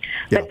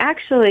 Yeah. But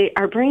actually,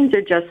 our brains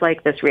are just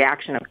like this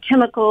reaction of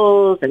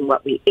chemicals and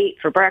what we ate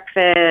for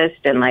breakfast,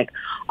 and like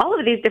all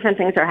of these different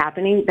things are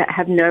happening that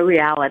have no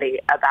reality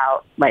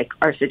about like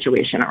our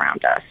situation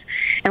around us.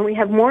 And we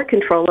have more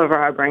control over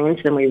our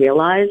brains than we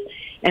realize.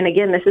 And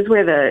again, this is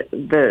where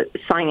the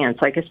science,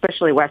 like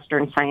especially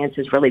Western science,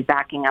 is really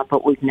backing up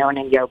what we've known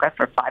in yoga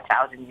for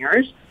 5,000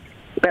 years.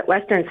 But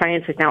Western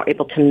science is now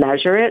able to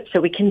measure it.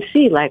 So we can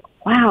see like,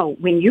 wow,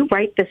 when you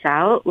write this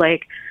out,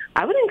 like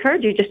I would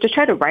encourage you just to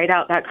try to write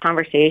out that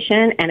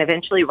conversation and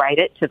eventually write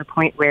it to the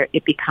point where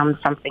it becomes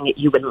something that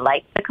you would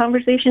like the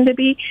conversation to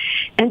be,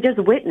 and just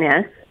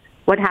witness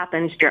what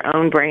happens to your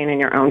own brain and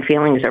your own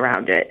feelings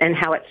around it and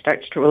how it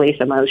starts to release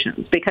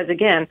emotions. Because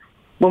again,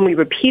 when we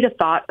repeat a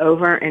thought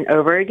over and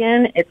over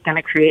again, it's going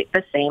to create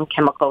the same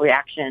chemical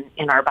reaction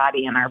in our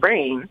body and our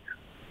brain.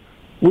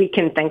 We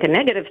can think a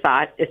negative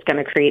thought, it's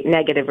going to create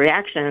negative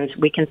reactions.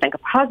 We can think a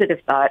positive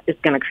thought, it's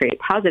going to create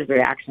positive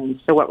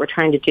reactions. So what we're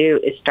trying to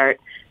do is start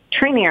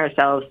training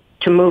ourselves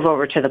to move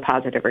over to the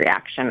positive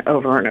reaction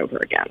over and over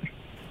again.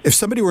 If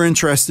somebody were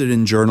interested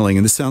in journaling,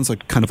 and this sounds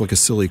like kind of like a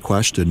silly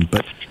question,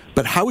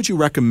 but how would you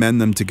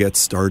recommend them to get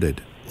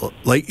started?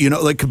 Like, you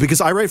know, like,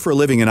 because I write for a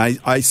living and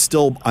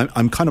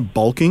I'm kind of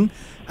balking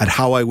at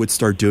how I would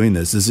start doing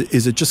this.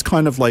 Is it just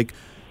kind of like,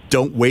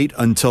 don't wait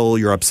until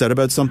you're upset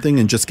about something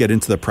and just get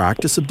into the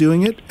practice of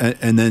doing it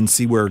and then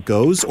see where it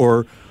goes?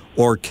 Or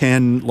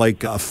can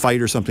like a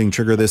fight or something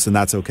trigger this and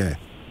that's okay?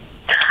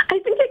 I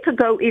think it could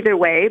go either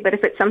way, but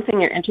if it's something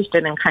you're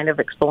interested in kind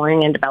of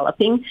exploring and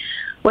developing,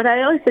 what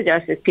I always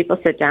suggest is people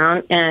sit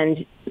down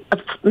and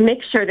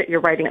make sure that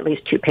you're writing at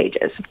least 2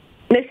 pages.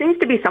 There seems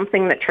to be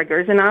something that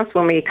triggers in us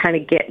when we kind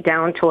of get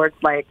down towards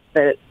like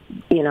the,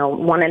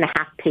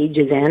 1.5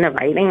 pages in of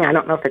writing. I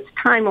don't know if it's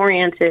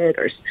time-oriented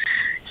or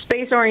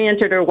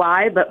space-oriented or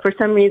why, but for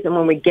some reason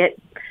when we get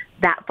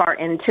that far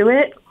into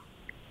it,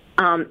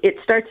 it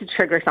starts to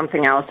trigger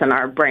something else in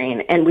our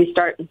brain, and we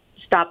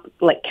stop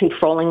like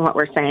controlling what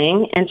we're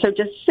saying. And so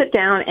just sit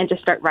down and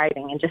just start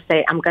writing and just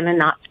say, I'm going to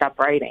not stop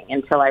writing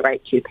until I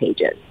write 2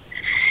 pages.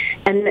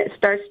 And it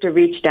starts to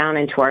reach down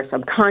into our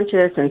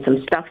subconscious, and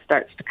some stuff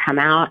starts to come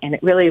out, and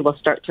it really will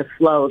start to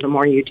flow the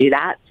more you do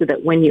that, so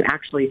that when you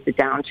actually sit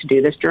down to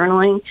do this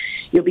journaling,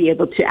 you'll be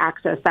able to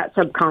access that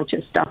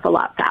subconscious stuff a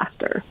lot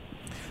faster.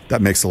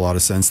 That makes a lot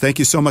of sense. Thank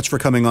you so much for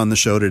coming on the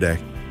show today.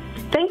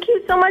 Thank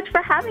you so much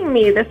for having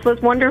me. This was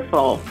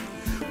wonderful.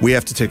 We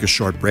have to take a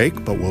short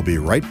break, but we'll be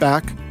right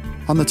back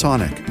on The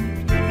Tonic.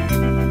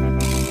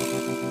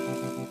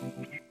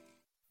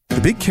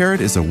 The Big Carrot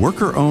is a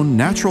worker-owned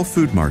natural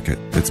food market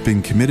that's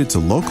been committed to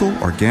local,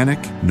 organic,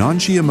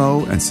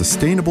 non-GMO, and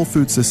sustainable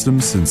food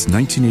systems since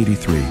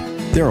 1983.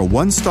 They're a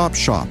one-stop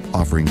shop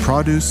offering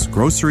produce,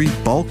 grocery,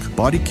 bulk,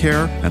 body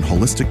care, and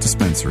holistic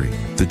dispensary.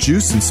 The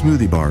juice and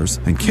smoothie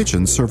bars and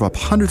kitchen serve up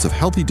hundreds of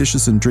healthy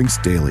dishes and drinks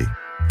daily.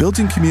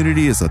 Building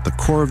community is at the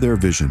core of their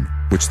vision,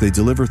 which they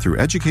deliver through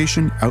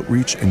education,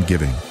 outreach, and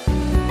giving.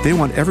 They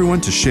want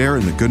everyone to share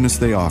in the goodness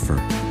they offer.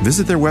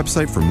 Visit their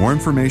website for more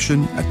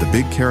information at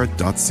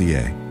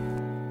thebigcarrot.ca.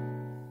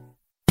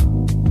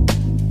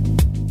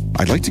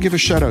 I'd like to give a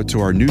shout out to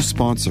our new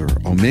sponsor,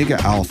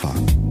 Omega Alpha.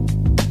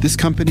 This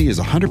company is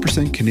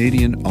 100%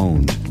 Canadian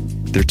owned.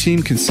 Their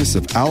team consists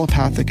of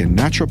allopathic and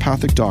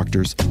naturopathic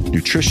doctors,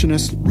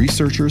 nutritionists,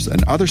 researchers,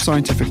 and other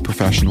scientific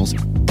professionals,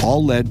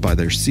 all led by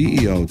their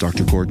CEO,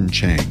 Dr. Gordon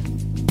Chang.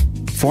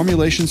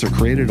 Formulations are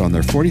created on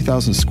their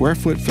 40,000 square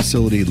foot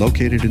facility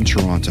located in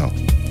Toronto.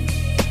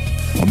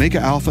 Omega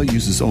Alpha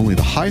uses only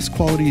the highest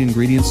quality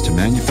ingredients to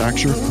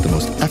manufacture the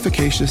most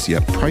efficacious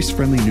yet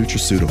price-friendly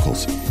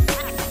nutraceuticals.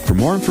 For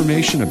more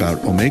information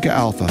about Omega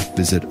Alpha,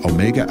 visit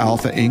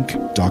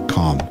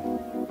OmegaAlphaInc.com.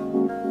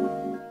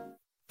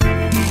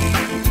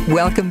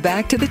 Welcome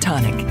back to The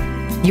Tonic,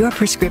 your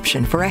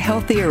prescription for a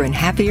healthier and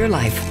happier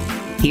life.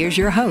 Here's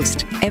your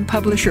host and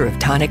publisher of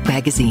Tonic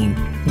Magazine,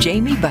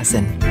 Jamie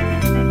Bussin.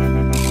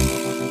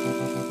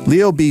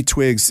 Leo B.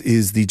 Twiggs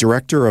is the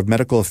Director of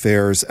Medical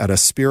Affairs at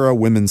Aspira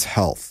Women's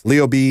Health.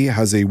 Leo B.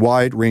 has a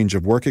wide range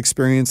of work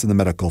experience in the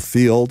medical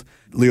field.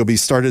 Leo B.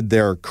 started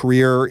their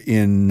career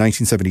in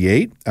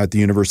 1978 at the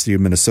University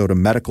of Minnesota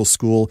Medical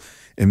School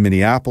in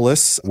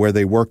Minneapolis, where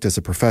they worked as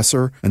a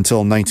professor until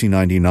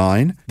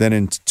 1999. Then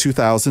in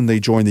 2000, they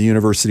joined the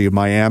University of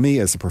Miami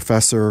as a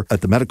professor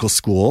at the medical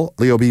school.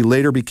 Leo B.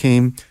 later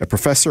became a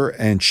professor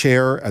and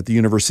chair at the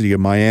University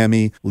of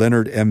Miami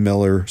Leonard M.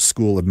 Miller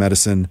School of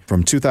Medicine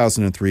from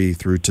 2003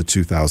 through to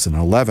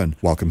 2011.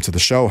 Welcome to the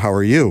show. How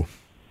are you?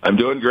 I'm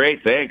doing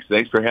great. Thanks.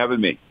 Thanks for having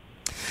me.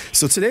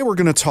 So today we're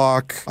going to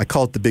talk, I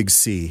call it the big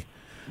C.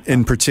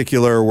 In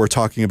particular, we're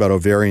talking about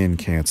ovarian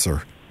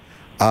cancer.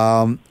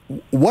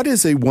 What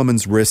is a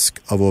woman's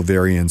risk of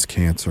ovarian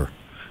cancer?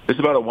 There's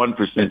about a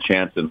 1%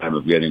 chance in time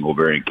of getting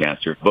ovarian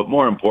cancer. But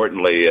more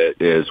importantly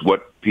is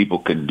what people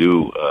can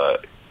do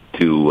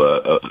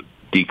to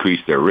decrease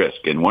their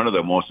risk. And one of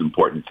the most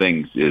important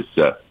things is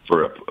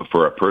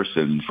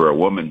for a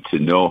woman to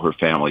know her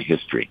family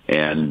history.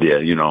 And,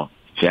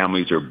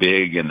 families are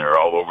big and they're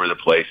all over the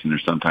place and they're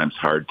sometimes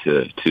hard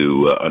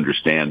to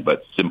understand.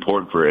 But it's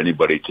important for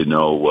anybody to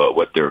know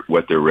what their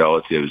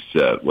relatives,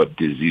 what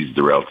disease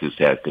the relatives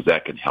have, because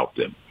that can help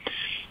them.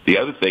 The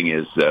other thing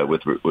is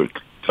with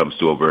comes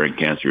to ovarian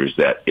cancer is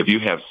that if you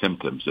have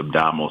symptoms,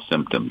 abdominal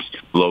symptoms,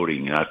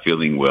 bloating, not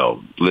feeling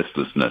well,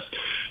 listlessness,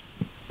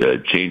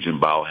 change in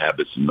bowel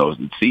habits, and those,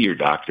 see your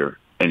doctor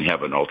and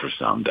have an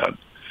ultrasound done.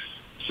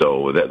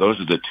 So those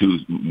are the two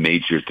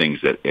major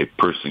things that a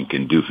person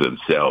can do for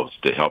themselves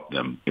to help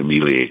them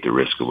ameliorate the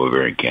risk of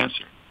ovarian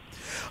cancer.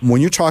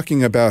 When you're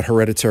talking about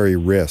hereditary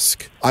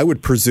risk, I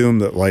would presume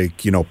that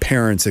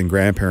parents and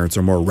grandparents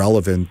are more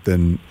relevant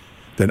than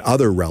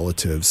other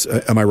relatives.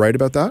 Am I right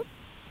about that?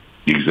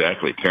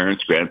 Exactly.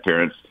 Parents,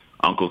 grandparents,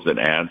 uncles and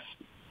aunts,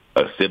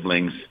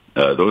 siblings,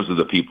 those are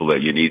the people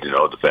that you need to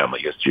know the family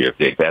history. If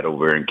they've had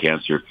ovarian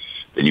cancer,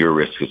 then your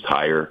risk is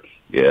higher.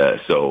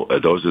 So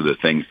those are the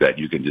things that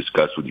you can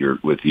discuss with your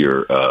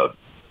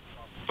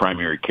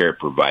primary care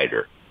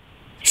provider.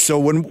 So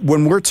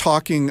when we're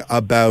talking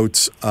about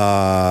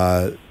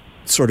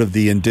sort of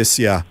the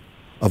indicia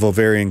of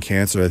ovarian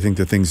cancer, I think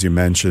the things you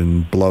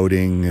mentioned,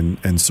 bloating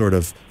and sort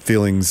of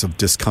feelings of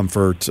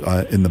discomfort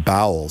in the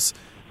bowels,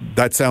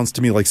 that sounds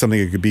to me like something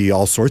that could be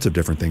all sorts of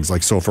different things.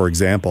 So for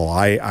example,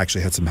 I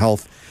actually had some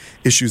health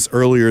issues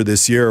earlier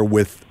this year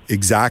with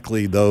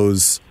exactly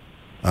those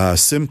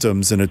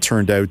symptoms, and it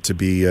turned out to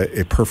be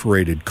a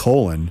perforated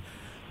colon.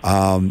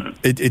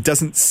 It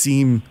doesn't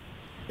seem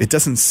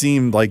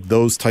like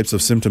those types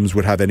of symptoms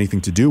would have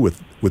anything to do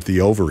with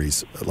the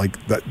ovaries.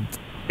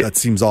 That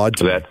seems odd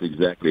to me. That's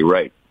exactly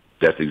right.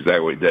 That's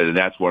exactly right. And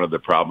that's one of the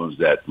problems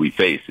that we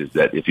face is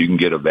that if you can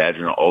get a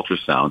vaginal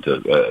ultrasound to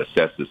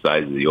assess the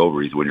size of the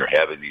ovaries when you're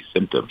having these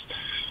symptoms,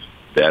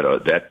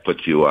 that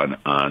puts you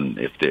on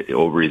if the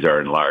ovaries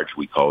are enlarged,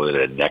 we call it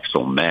an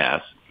adnexal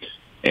mass.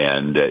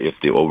 And if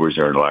the ovaries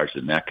are enlarged,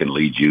 then that can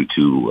lead you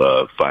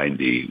to find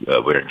the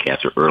ovarian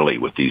cancer early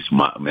with these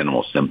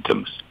minimal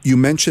symptoms. You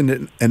mentioned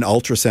an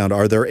ultrasound.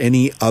 Are there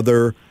any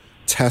other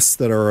tests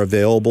that are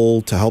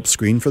available to help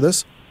screen for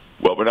this?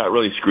 Well, we're not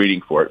really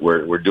screening for it.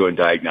 We're doing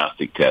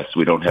diagnostic tests.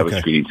 We don't have a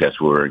screening test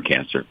for ovarian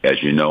cancer.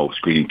 As you know,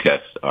 screening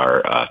tests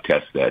are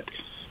tests that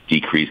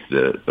decrease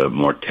the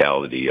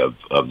mortality of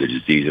the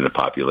disease in the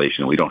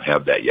population. We don't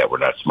have that yet. We're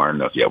not smart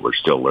enough yet. We're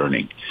still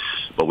learning.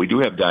 But we do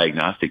have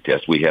diagnostic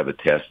tests. We have a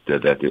test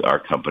that our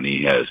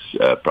company has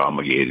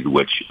promulgated,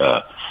 which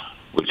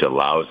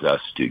allows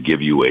us to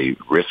give you a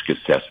risk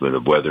assessment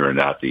of whether or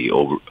not the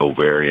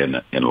ovarian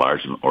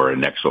enlargement or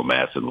adnexal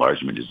mass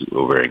enlargement is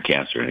ovarian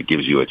cancer, and it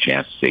gives you a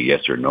chance to say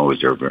yes or no,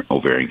 is there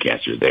ovarian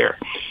cancer there.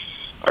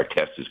 Our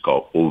test is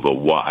called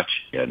OvaWatch,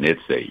 and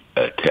it's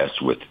a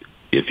test with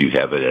if you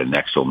have an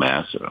adnexal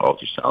mass, an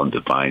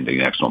ultrasound-defined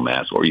adnexal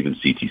mass, or even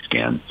CT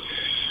scan,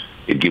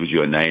 it gives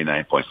you a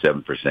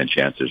 99.7%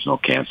 chance there's no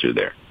cancer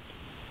there.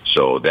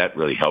 So that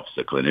really helps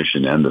the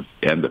clinician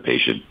and the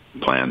patient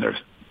plan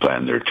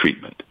their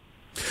treatment.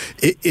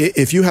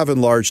 If you have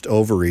enlarged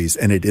ovaries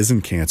and it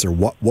isn't cancer,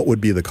 what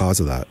would be the cause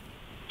of that?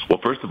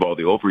 Well, first of all,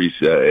 the ovaries,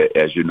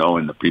 as you know,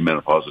 in the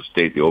premenopausal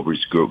state, the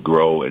ovaries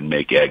grow and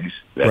make eggs.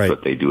 That's right.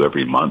 What they do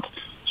every month.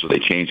 So they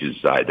change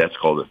inside. That's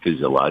called a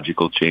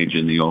physiological change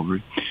in the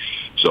ovary.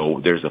 So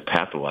there's a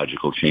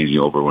pathological change in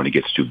the ovary when it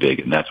gets too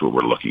big, and that's what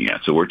we're looking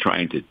at. So we're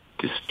trying to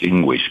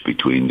distinguish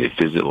between the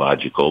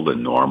physiological, the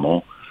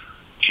normal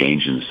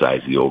change in the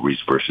size of the ovaries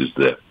versus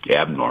the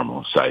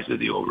abnormal size of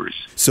the ovaries.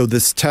 So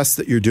this test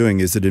that you're doing,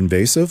 is it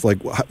invasive?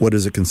 What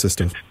does it consist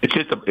of?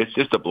 It's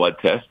just a blood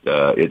test.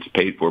 It's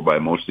paid for by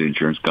most of the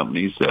insurance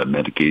companies.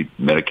 Medicaid,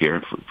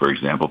 Medicare, for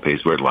example,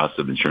 pays for it. Lots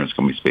of insurance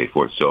companies pay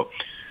for it. So,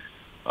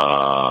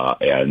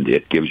 and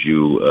it gives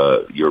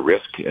you your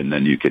risk, and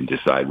then you can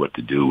decide what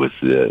to do with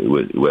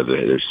whether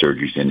there's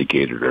surgery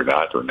indicated or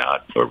not,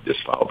 or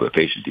just follow the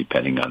patient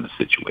depending on the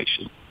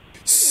situation.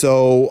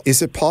 So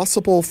is it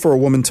possible for a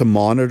woman to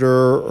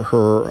monitor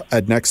her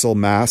adnexal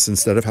mass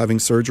instead of having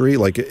surgery?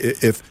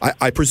 If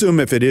I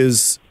presume if it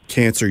is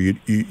cancer,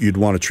 you'd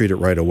want to treat it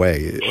right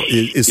away.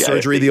 Is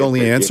surgery the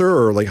only answer,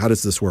 or how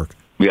does this work?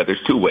 Yeah,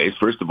 there's two ways.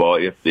 First of all,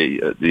 if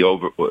the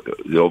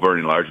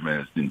ovarian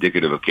enlargement is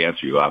indicative of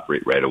cancer, you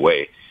operate right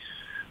away.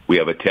 We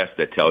have a test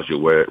that tells you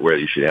where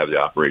you should have the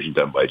operation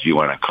done by a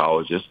GYN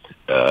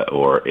oncologist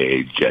or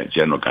a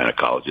general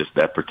gynecologist.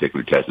 That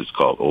particular test is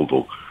called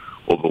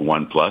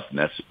OVA1 Plus, and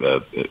that's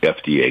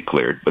FDA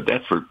cleared. But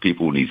that's for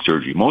people who need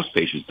surgery. Most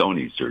patients don't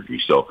need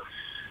surgery. So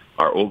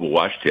our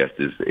OvaWatch test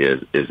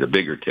is a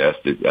bigger test.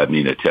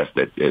 A test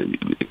that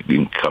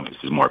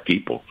encompasses more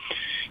people.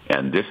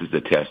 And this is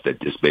the test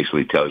that just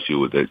basically tells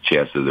you the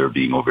chance of there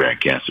being ovarian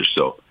cancer.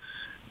 So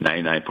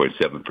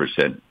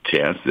 99.7%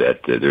 chance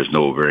that there's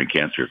no ovarian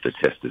cancer if the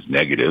test is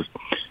negative.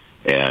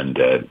 And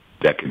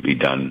that can be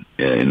done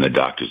in the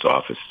doctor's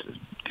office.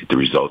 Get the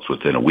results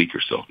within a week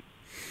or so.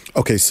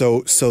 Okay,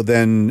 so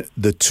then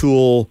the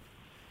tool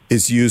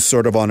is used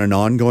sort of on an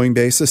ongoing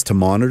basis to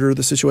monitor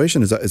the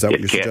situation? Is that what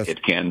you're suggesting?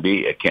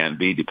 It can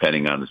be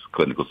depending on the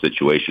clinical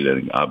situation,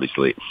 and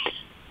obviously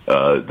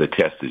the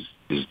test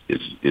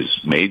is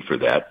made for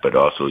that. But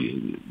also,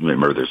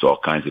 remember, there's all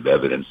kinds of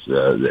evidence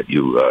that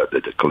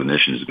the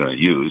clinician is going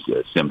to use: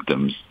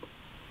 symptoms,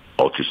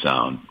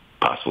 ultrasound,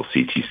 possible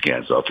CT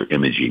scans, ultra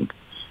imaging,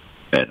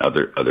 and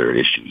other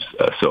issues.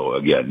 So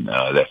again,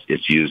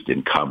 it's used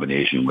in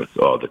combination with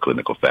all the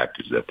clinical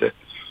factors that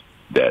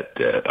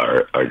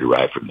are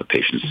derived from the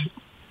patient's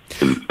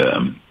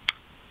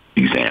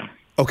exam.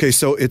 Okay,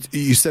 so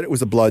you said it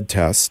was a blood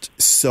test.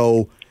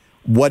 So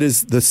what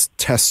is this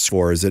test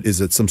for? Is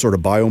it some sort of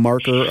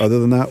biomarker other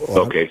than that?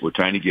 Okay, we're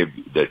trying to give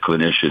the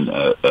clinician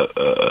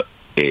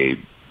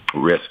a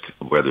risk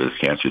of whether there's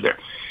cancer there.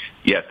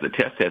 Yes, the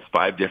test has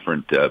 5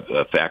 different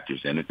factors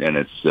in it, and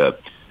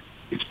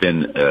it's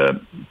been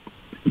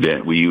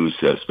we use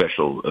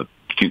special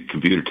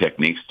computer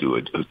techniques to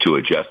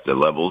adjust the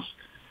levels,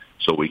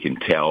 so we can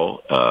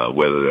tell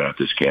whether or not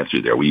there's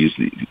cancer there. We use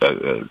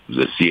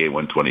the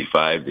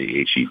CA125,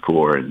 the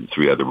HE4, and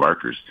 3 other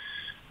markers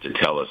to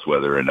tell us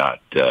whether or not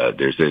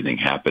there's anything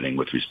happening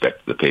with respect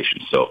to the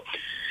patient. So,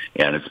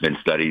 and it's been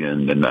studied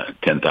in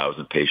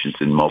 10,000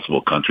 patients in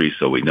multiple countries,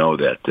 so we know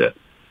that the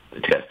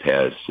test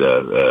has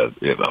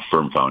a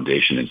firm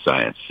foundation in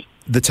science.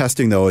 The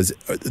testing, though, is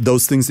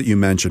those things that you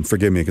mentioned,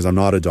 forgive me because I'm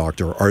not a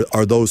doctor,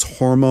 are those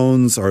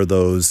hormones? Are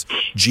those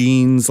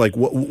genes? Like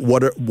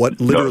what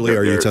literally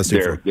are you testing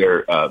for?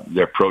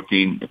 They're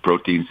proteins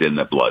in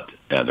the blood.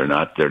 They're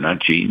not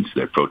genes.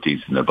 They're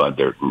proteins in the blood.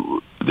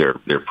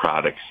 They're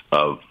products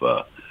of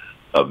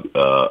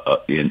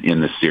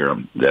in the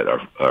serum that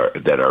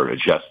are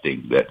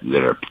adjusting, that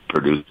are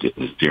produced in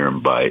the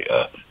serum by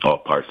all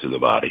parts of the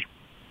body.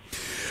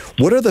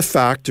 What are the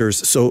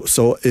factors?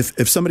 So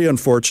if somebody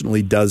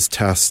unfortunately does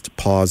test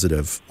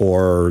positive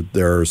or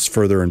there's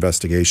further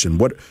investigation,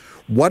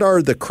 what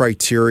are the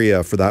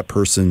criteria for that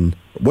person?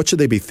 What should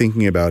they be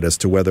thinking about as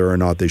to whether or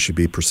not they should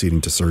be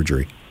proceeding to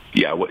surgery?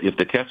 Yeah, well, if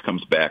the test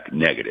comes back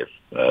negative,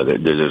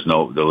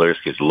 the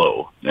risk is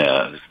low.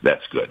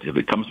 That's good. If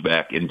it comes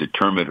back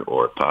indeterminate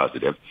or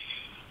positive,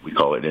 we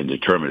call it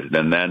indeterminate.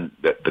 And then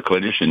the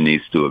clinician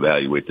needs to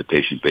evaluate the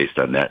patient based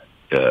on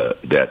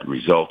that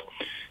result.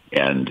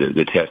 And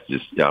the test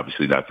is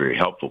obviously not very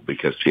helpful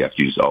because you have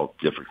to use all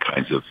different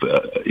kinds of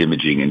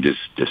imaging and just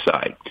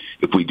decide.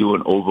 If we do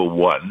an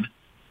OVA1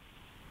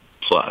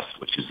 plus,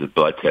 which is the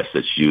blood test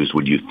that's used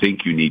when you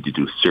think you need to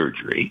do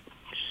surgery,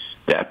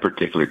 that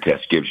particular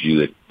test gives you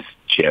the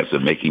chance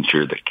of making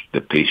sure that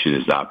the patient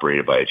is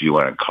operated by a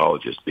GYN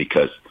oncologist,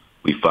 because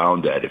we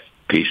found that if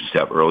patients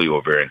have early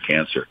ovarian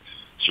cancer,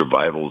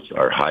 survivals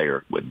are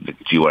higher when the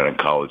GYN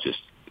oncologist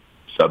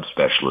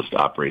subspecialist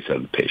operates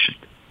on the patient.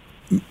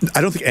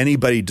 I don't think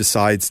anybody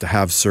decides to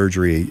have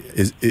surgery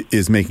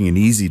is making an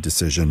easy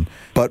decision,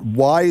 but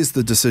why is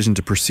the decision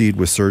to proceed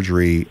with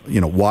surgery,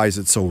 why is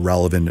it so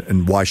relevant,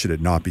 and why should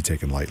it not be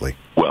taken lightly?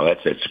 Well,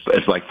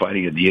 it's like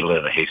finding a needle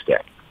in a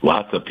haystack.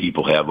 Lots of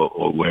people have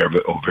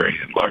ovarian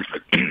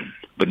enlargement,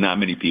 but not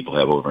many people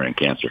have ovarian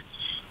cancer.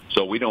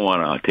 So we don't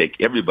want to take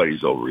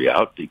everybody's ovary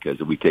out,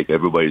 because if we take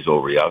everybody's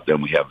ovary out, then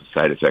we have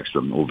side effects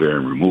from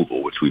ovarian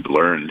removal, which we've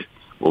learned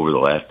over the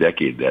last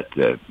decade that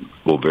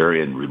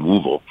ovarian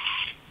removal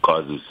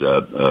causes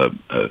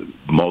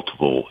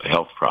multiple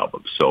health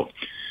problems. So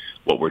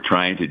what we're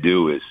trying to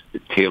do is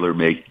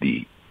tailor-make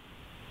the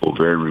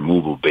ovarian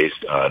removal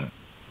based on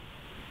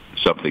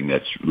something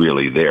that's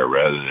really there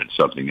rather than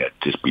something that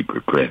just be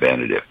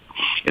preventative.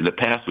 In the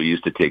past, we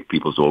used to take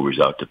people's ovaries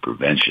out to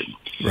prevention.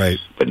 Right.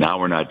 But now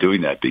we're not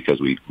doing that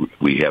because we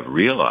have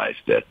realized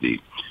that the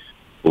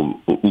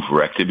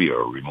oophorectomy,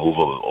 or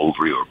removal of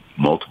ovary or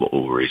multiple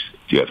ovaries,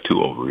 if you have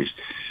 2 ovaries,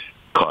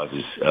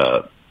 causes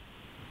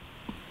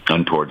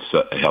untoward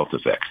health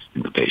effects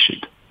in the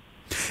patient.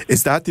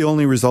 Is that the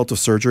only result of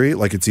surgery?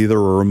 Like it's either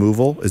a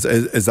removal? Is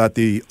that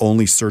the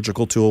only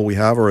surgical tool we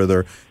have, or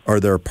are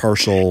there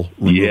partial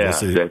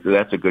removals? Yeah,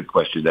 that's a good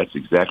question. That's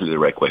exactly the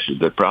right question.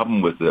 The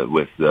problem with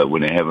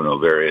when they have an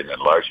ovarian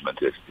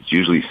enlargement is it's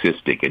usually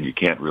cystic, and you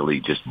can't really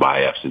just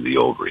biopsy the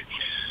ovary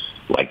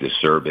like the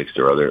cervix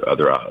or other.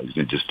 You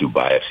can just do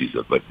biopsies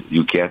of, but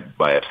you can't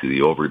biopsy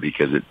the ovary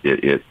because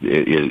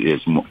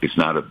it's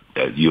not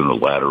a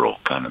unilateral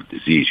kind of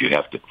disease. You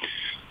have to.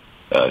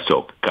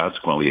 So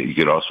consequently, you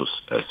could also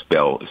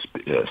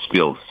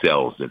spill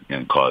cells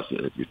and cause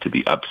it to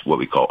be what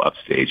we call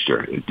upstaged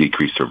or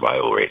decreased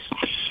survival rates.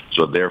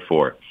 So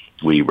therefore,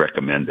 we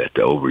recommend that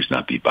the ovaries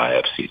not be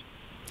biopsied.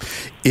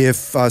 If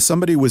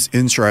somebody was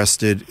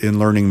interested in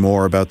learning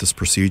more about this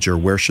procedure,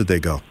 where should they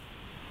go?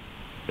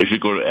 They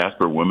should go to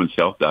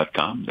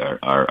asperwomen'shealth.com,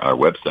 our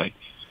website,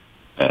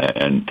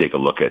 and take a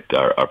look at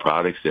our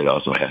products. It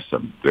also has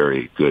some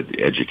very good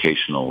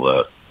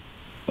educational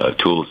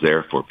tools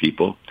there for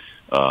people.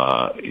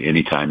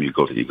 Anytime you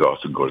can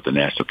also go to the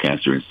National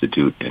Cancer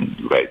Institute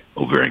and write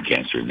ovarian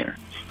cancer in there.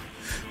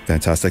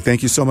 Fantastic.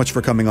 Thank you so much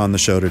for coming on the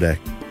show today.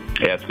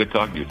 Yeah, it's good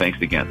talking to you. Thanks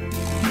again.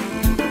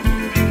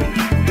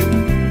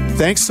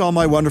 Thanks to all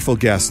my wonderful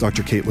guests,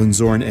 Dr. Kaitlyn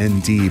Zorn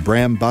ND,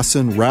 Bram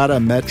Bussin, Radha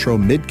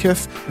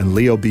Metro-Midkiff, and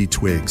Leo B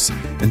Twiggs.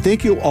 And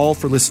thank you all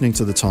for listening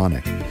to The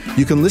Tonic.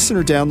 You can listen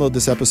or download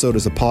this episode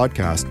as a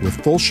podcast with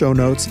full show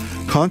notes,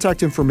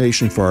 contact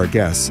information for our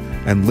guests,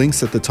 and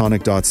links at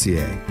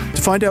thetonic.ca.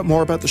 To find out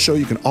more about the show,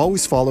 you can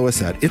always follow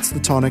us at It's The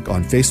Tonic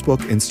on Facebook,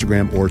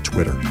 Instagram, or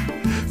Twitter.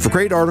 For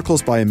great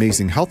articles by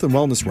amazing health and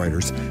wellness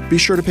writers, be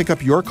sure to pick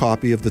up your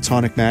copy of the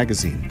Tonic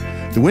Magazine.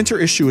 The winter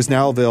issue is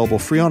now available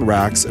free on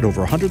racks at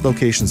over 100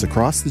 locations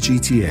across the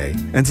GTA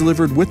and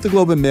delivered with the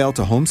Globe and Mail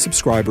to home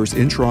subscribers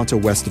in Toronto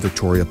west of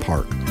Victoria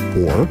Park.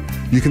 Or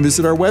you can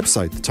visit our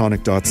website,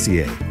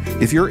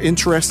 thetonic.ca. If you're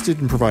interested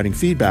in providing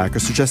feedback or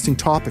suggesting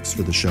topics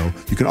for the show,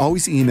 you can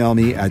always email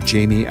me at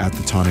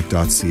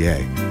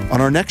jamie@thetonic.ca. On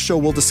our next show,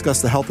 we'll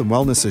discuss the health and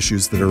wellness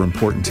issues that are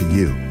important to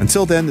you.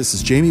 Until then, this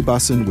is Jamie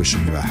Bussin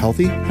wishing you a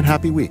healthy and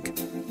happy week.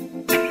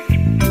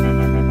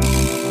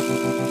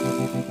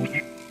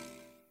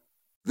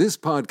 This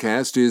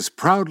podcast is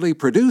proudly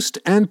produced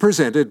and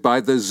presented by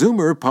the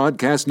Zoomer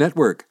Podcast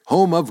Network,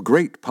 home of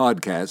great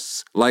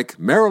podcasts like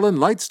Marilyn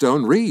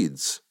Lightstone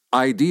Reads,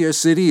 Idea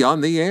City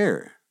on the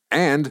Air,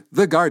 and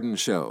The Garden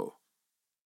Show.